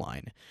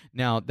pipeline.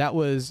 Now, that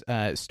was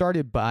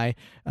started by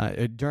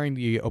during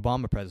the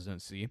Obama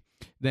presidency.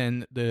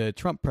 Then the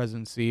Trump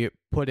presidency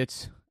put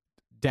it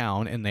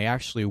down, and they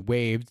actually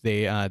waived.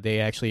 They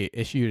actually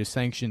issued a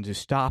sanction to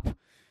stop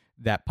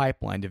that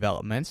pipeline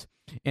development.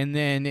 And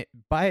then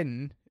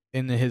Biden,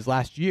 in his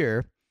last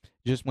year,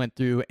 just went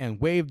through and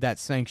waived that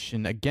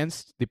sanction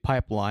against the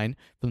pipeline,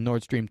 for the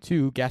Nord Stream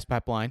 2 gas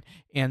pipeline,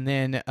 and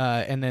then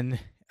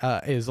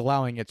is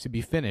allowing it to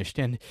be finished.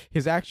 And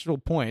his actual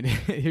point,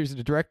 here's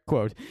a direct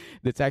quote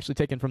that's actually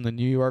taken from the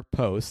New York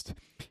Post.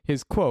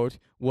 His quote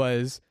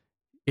was,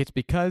 "It's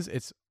because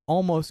it's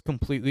almost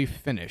completely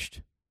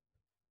finished."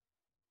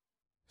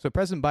 So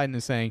President Biden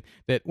is saying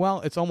that, well,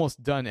 it's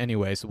almost done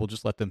anyway, so we'll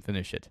just let them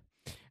finish it.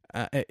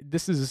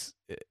 This is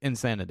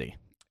insanity.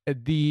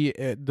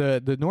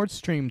 The Nord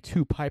Stream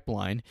 2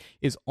 pipeline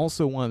is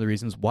also one of the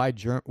reasons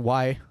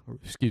why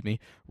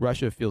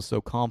Russia feels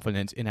so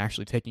confident in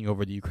actually taking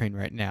over the Ukraine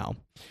right now.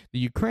 The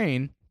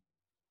Ukraine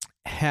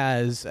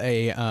has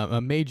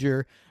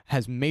major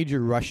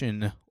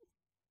Russian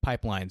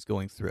pipelines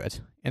going through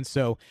it, and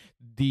so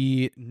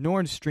the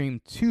Nord Stream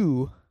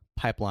 2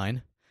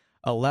 pipeline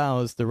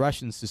allows the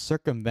Russians to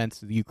circumvent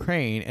the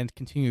Ukraine and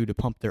continue to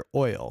pump their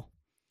oil.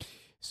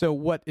 So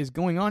what is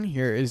going on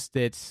here is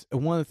that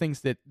one of the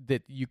things that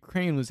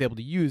Ukraine was able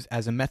to use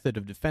as a method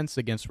of defense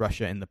against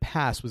Russia in the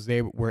past was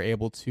they were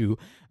able to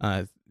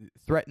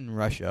threaten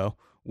Russia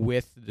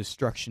with the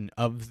destruction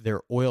of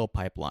their oil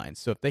pipelines.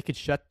 So if they could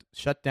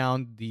shut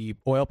down the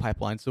oil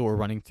pipelines that were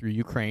running through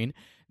Ukraine,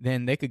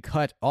 then they could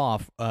cut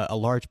off a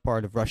large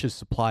part of Russia's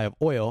supply of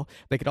oil.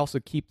 They could also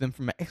keep them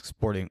from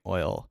exporting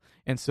oil.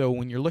 And so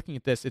when you're looking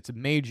at this, it's a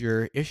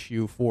major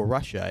issue for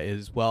Russia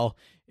is, well,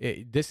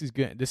 this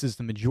is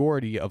the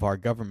majority of our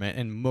government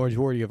and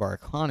majority of our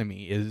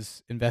economy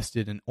is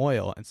invested in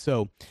oil. And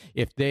so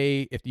if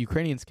the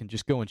Ukrainians can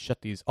just go and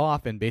shut these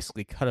off and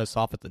basically cut us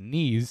off at the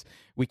knees,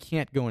 we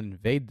can't go and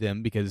invade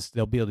them because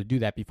they'll be able to do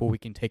that before we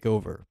can take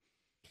over.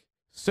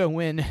 So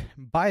when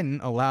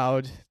Biden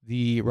allowed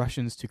the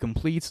Russians to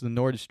complete the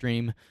Nord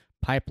Stream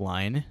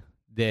pipeline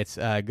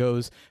that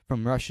goes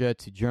from Russia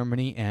to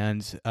Germany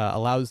and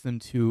allows them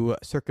to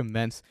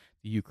circumvent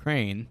the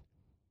Ukraine,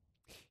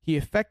 he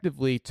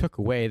effectively took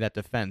away that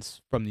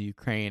defense from the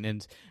Ukraine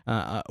and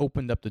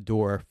opened up the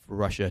door for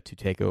Russia to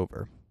take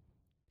over.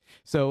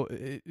 So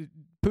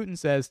Putin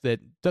says that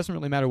it doesn't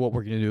really matter what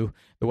we're going to do.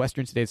 The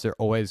Western states are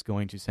always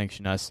going to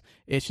sanction us.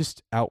 It's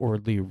just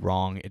outwardly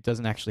wrong. It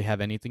doesn't actually have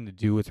anything to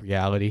do with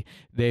reality.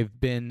 They've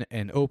been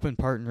an open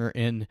partner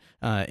in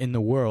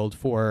the world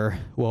for,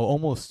 well,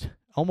 almost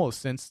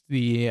since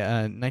the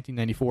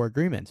 1994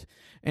 agreement.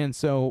 And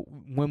so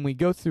when we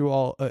go through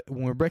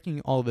when we're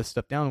breaking all of this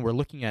stuff down, we're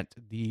looking at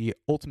the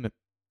ultimate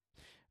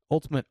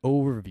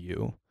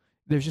overview.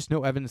 There's just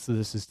no evidence that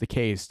this is the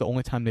case. The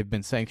only time they've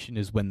been sanctioned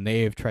is when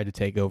they've tried to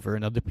take over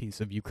another piece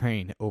of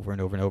Ukraine over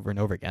and over and over and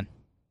over again.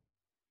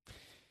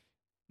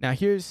 Now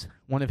here's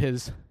one of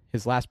his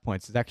last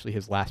points. It's actually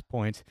his last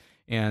point,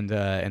 and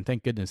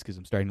thank goodness, because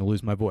I'm starting to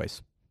lose my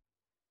voice.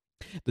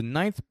 The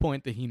ninth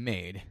point that he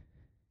made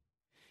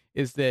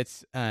is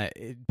that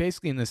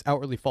basically in this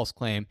outwardly false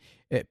claim,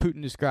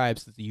 Putin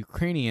describes that the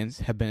Ukrainians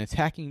have been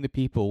attacking the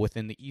people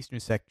within the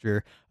eastern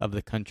sector of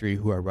the country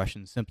who are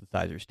Russian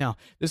sympathizers. Now,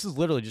 this is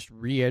literally just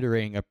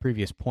reiterating a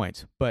previous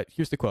point, but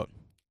here's the quote.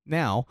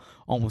 Now,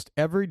 almost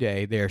every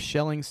day they are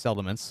shelling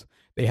settlements.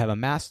 They have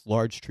amassed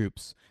large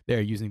troops. They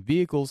are using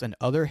vehicles and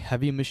other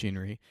heavy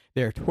machinery.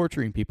 They are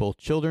torturing people,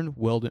 children,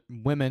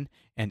 women,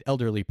 and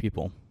elderly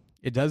people.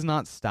 It does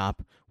not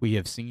stop. We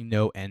have seen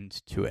no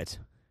end to it.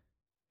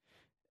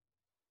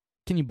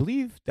 Can you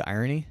believe the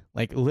irony?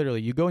 Like,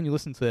 literally, you go and you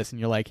listen to this and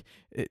you're like,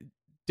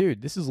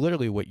 dude, this is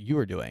literally what you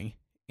are doing.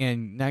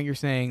 And now you're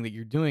saying that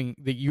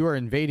you are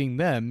invading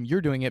them.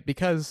 You're doing it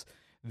because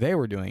they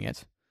were doing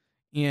it.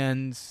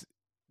 And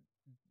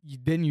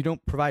then you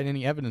don't provide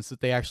any evidence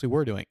that they actually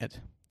were doing it.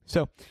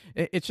 So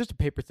it's just a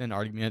paper-thin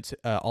argument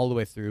all the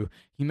way through.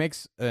 He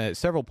makes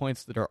several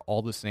points that are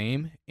all the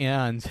same,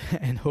 and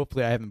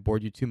hopefully I haven't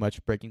bored you too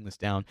much breaking this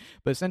down.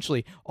 But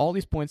essentially, all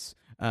these points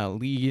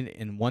lead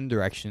in one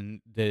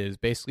direction that is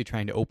basically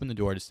trying to open the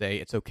door to say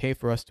it's okay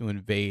for us to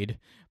invade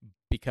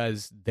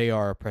because they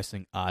are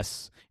oppressing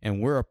us,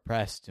 and we're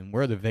oppressed, and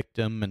we're the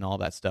victim, and all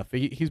that stuff.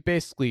 He's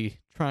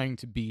basically trying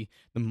to be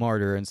the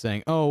martyr and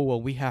saying, "Oh,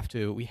 well, we have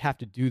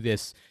to do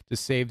this to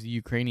save the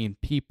Ukrainian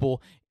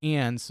people,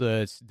 and so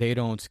that they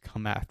don't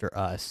come after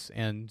us."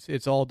 And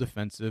it's all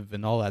defensive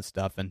and all that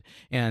stuff,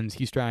 and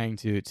he's trying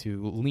to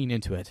lean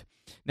into it.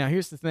 Now,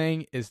 here's the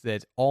thing: is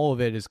that all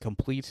of it is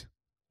complete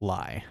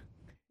lie.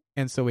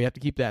 And so we have to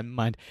keep that in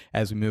mind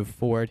as we move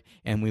forward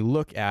and we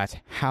look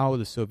at how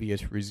the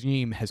Soviet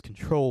regime has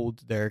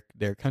controlled their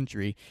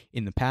country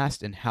in the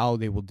past and how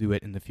they will do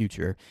it in the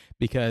future.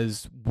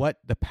 Because what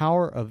the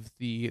power of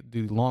the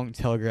long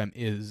telegram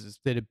is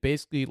that it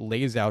basically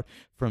lays out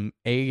from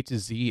A to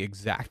Z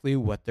exactly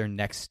what their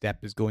next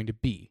step is going to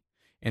be.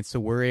 And so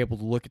we're able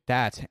to look at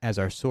that as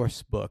our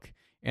source book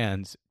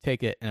and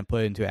take it and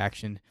put it into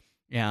action.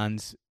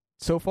 And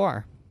so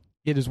far,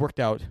 it has worked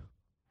out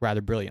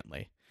rather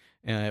brilliantly.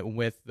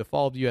 With the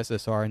fall of the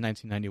USSR in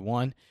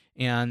 1991,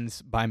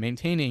 and by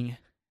maintaining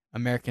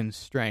American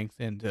strength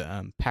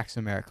and Pax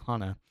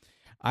Americana,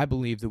 I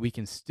believe that we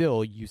can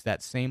still use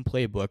that same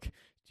playbook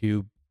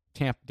to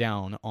tamp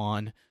down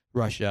on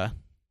Russia.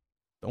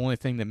 The only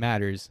thing that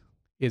matters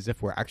is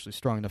if we're actually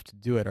strong enough to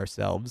do it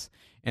ourselves,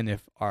 and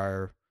if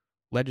our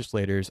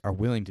legislators are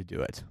willing to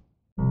do it.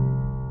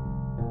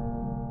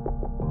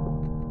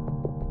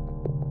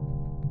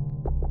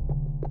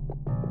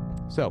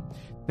 So,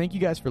 thank you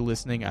guys for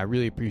listening. I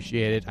really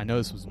appreciate it. I know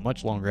this was a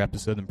much longer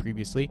episode than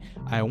previously.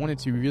 I wanted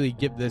to really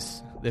give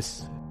this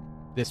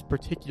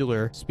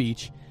particular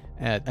speech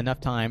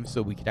enough time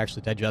so we could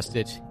actually digest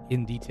it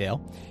in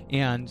detail.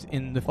 And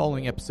in the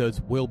following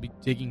episodes, we'll be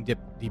digging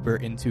deeper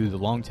into the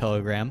long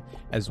telegram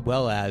as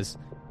well as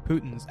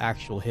Putin's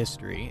actual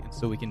history. And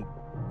so we can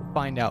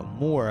find out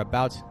more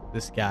about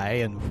this guy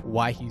and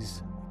why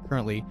he's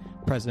currently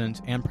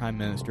president and prime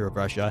minister of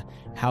Russia,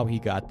 how he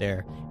got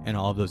there, and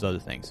all of those other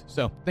things.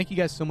 So thank you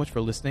guys so much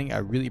for listening. I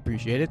really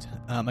appreciate it.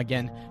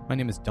 Again, my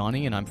name is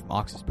Donnie, and I'm from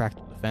Oxus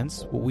Practical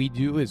Defense. What we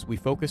do is we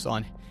focus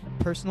on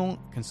personal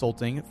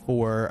consulting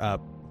for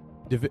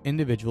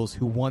individuals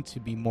who want to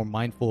be more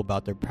mindful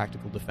about their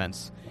practical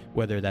defense,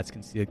 whether that's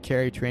concealed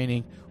carry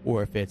training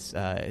or if it's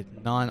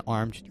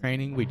non-armed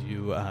training. We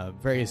do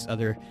various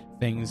other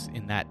things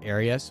in that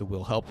area, so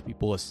we'll help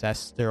people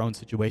assess their own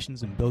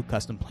situations and build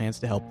custom plans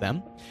to help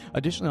them.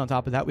 Additionally, on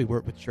top of that, we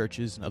work with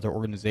churches and other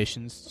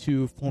organizations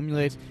to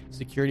formulate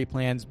security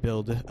plans,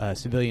 build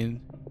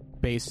civilian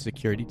base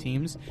security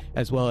teams,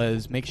 as well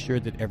as make sure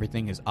that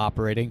everything is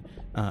operating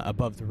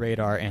above the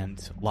radar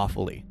and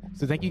lawfully.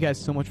 So thank you guys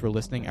so much for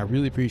listening. I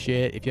really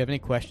appreciate it. If you have any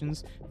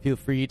questions, feel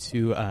free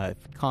to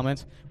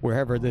comment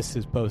wherever this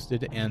is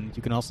posted, and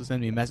you can also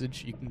send me a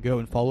message. You can go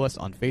and follow us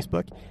on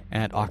Facebook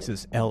at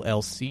Oxus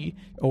LLC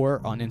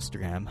or on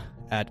Instagram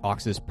at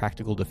Oxus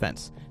Practical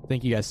Defense.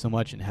 Thank you guys so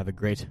much, and have a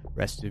great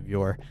rest of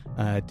your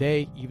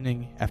day,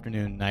 evening,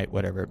 afternoon, night,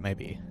 whatever it may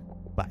be.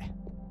 Bye.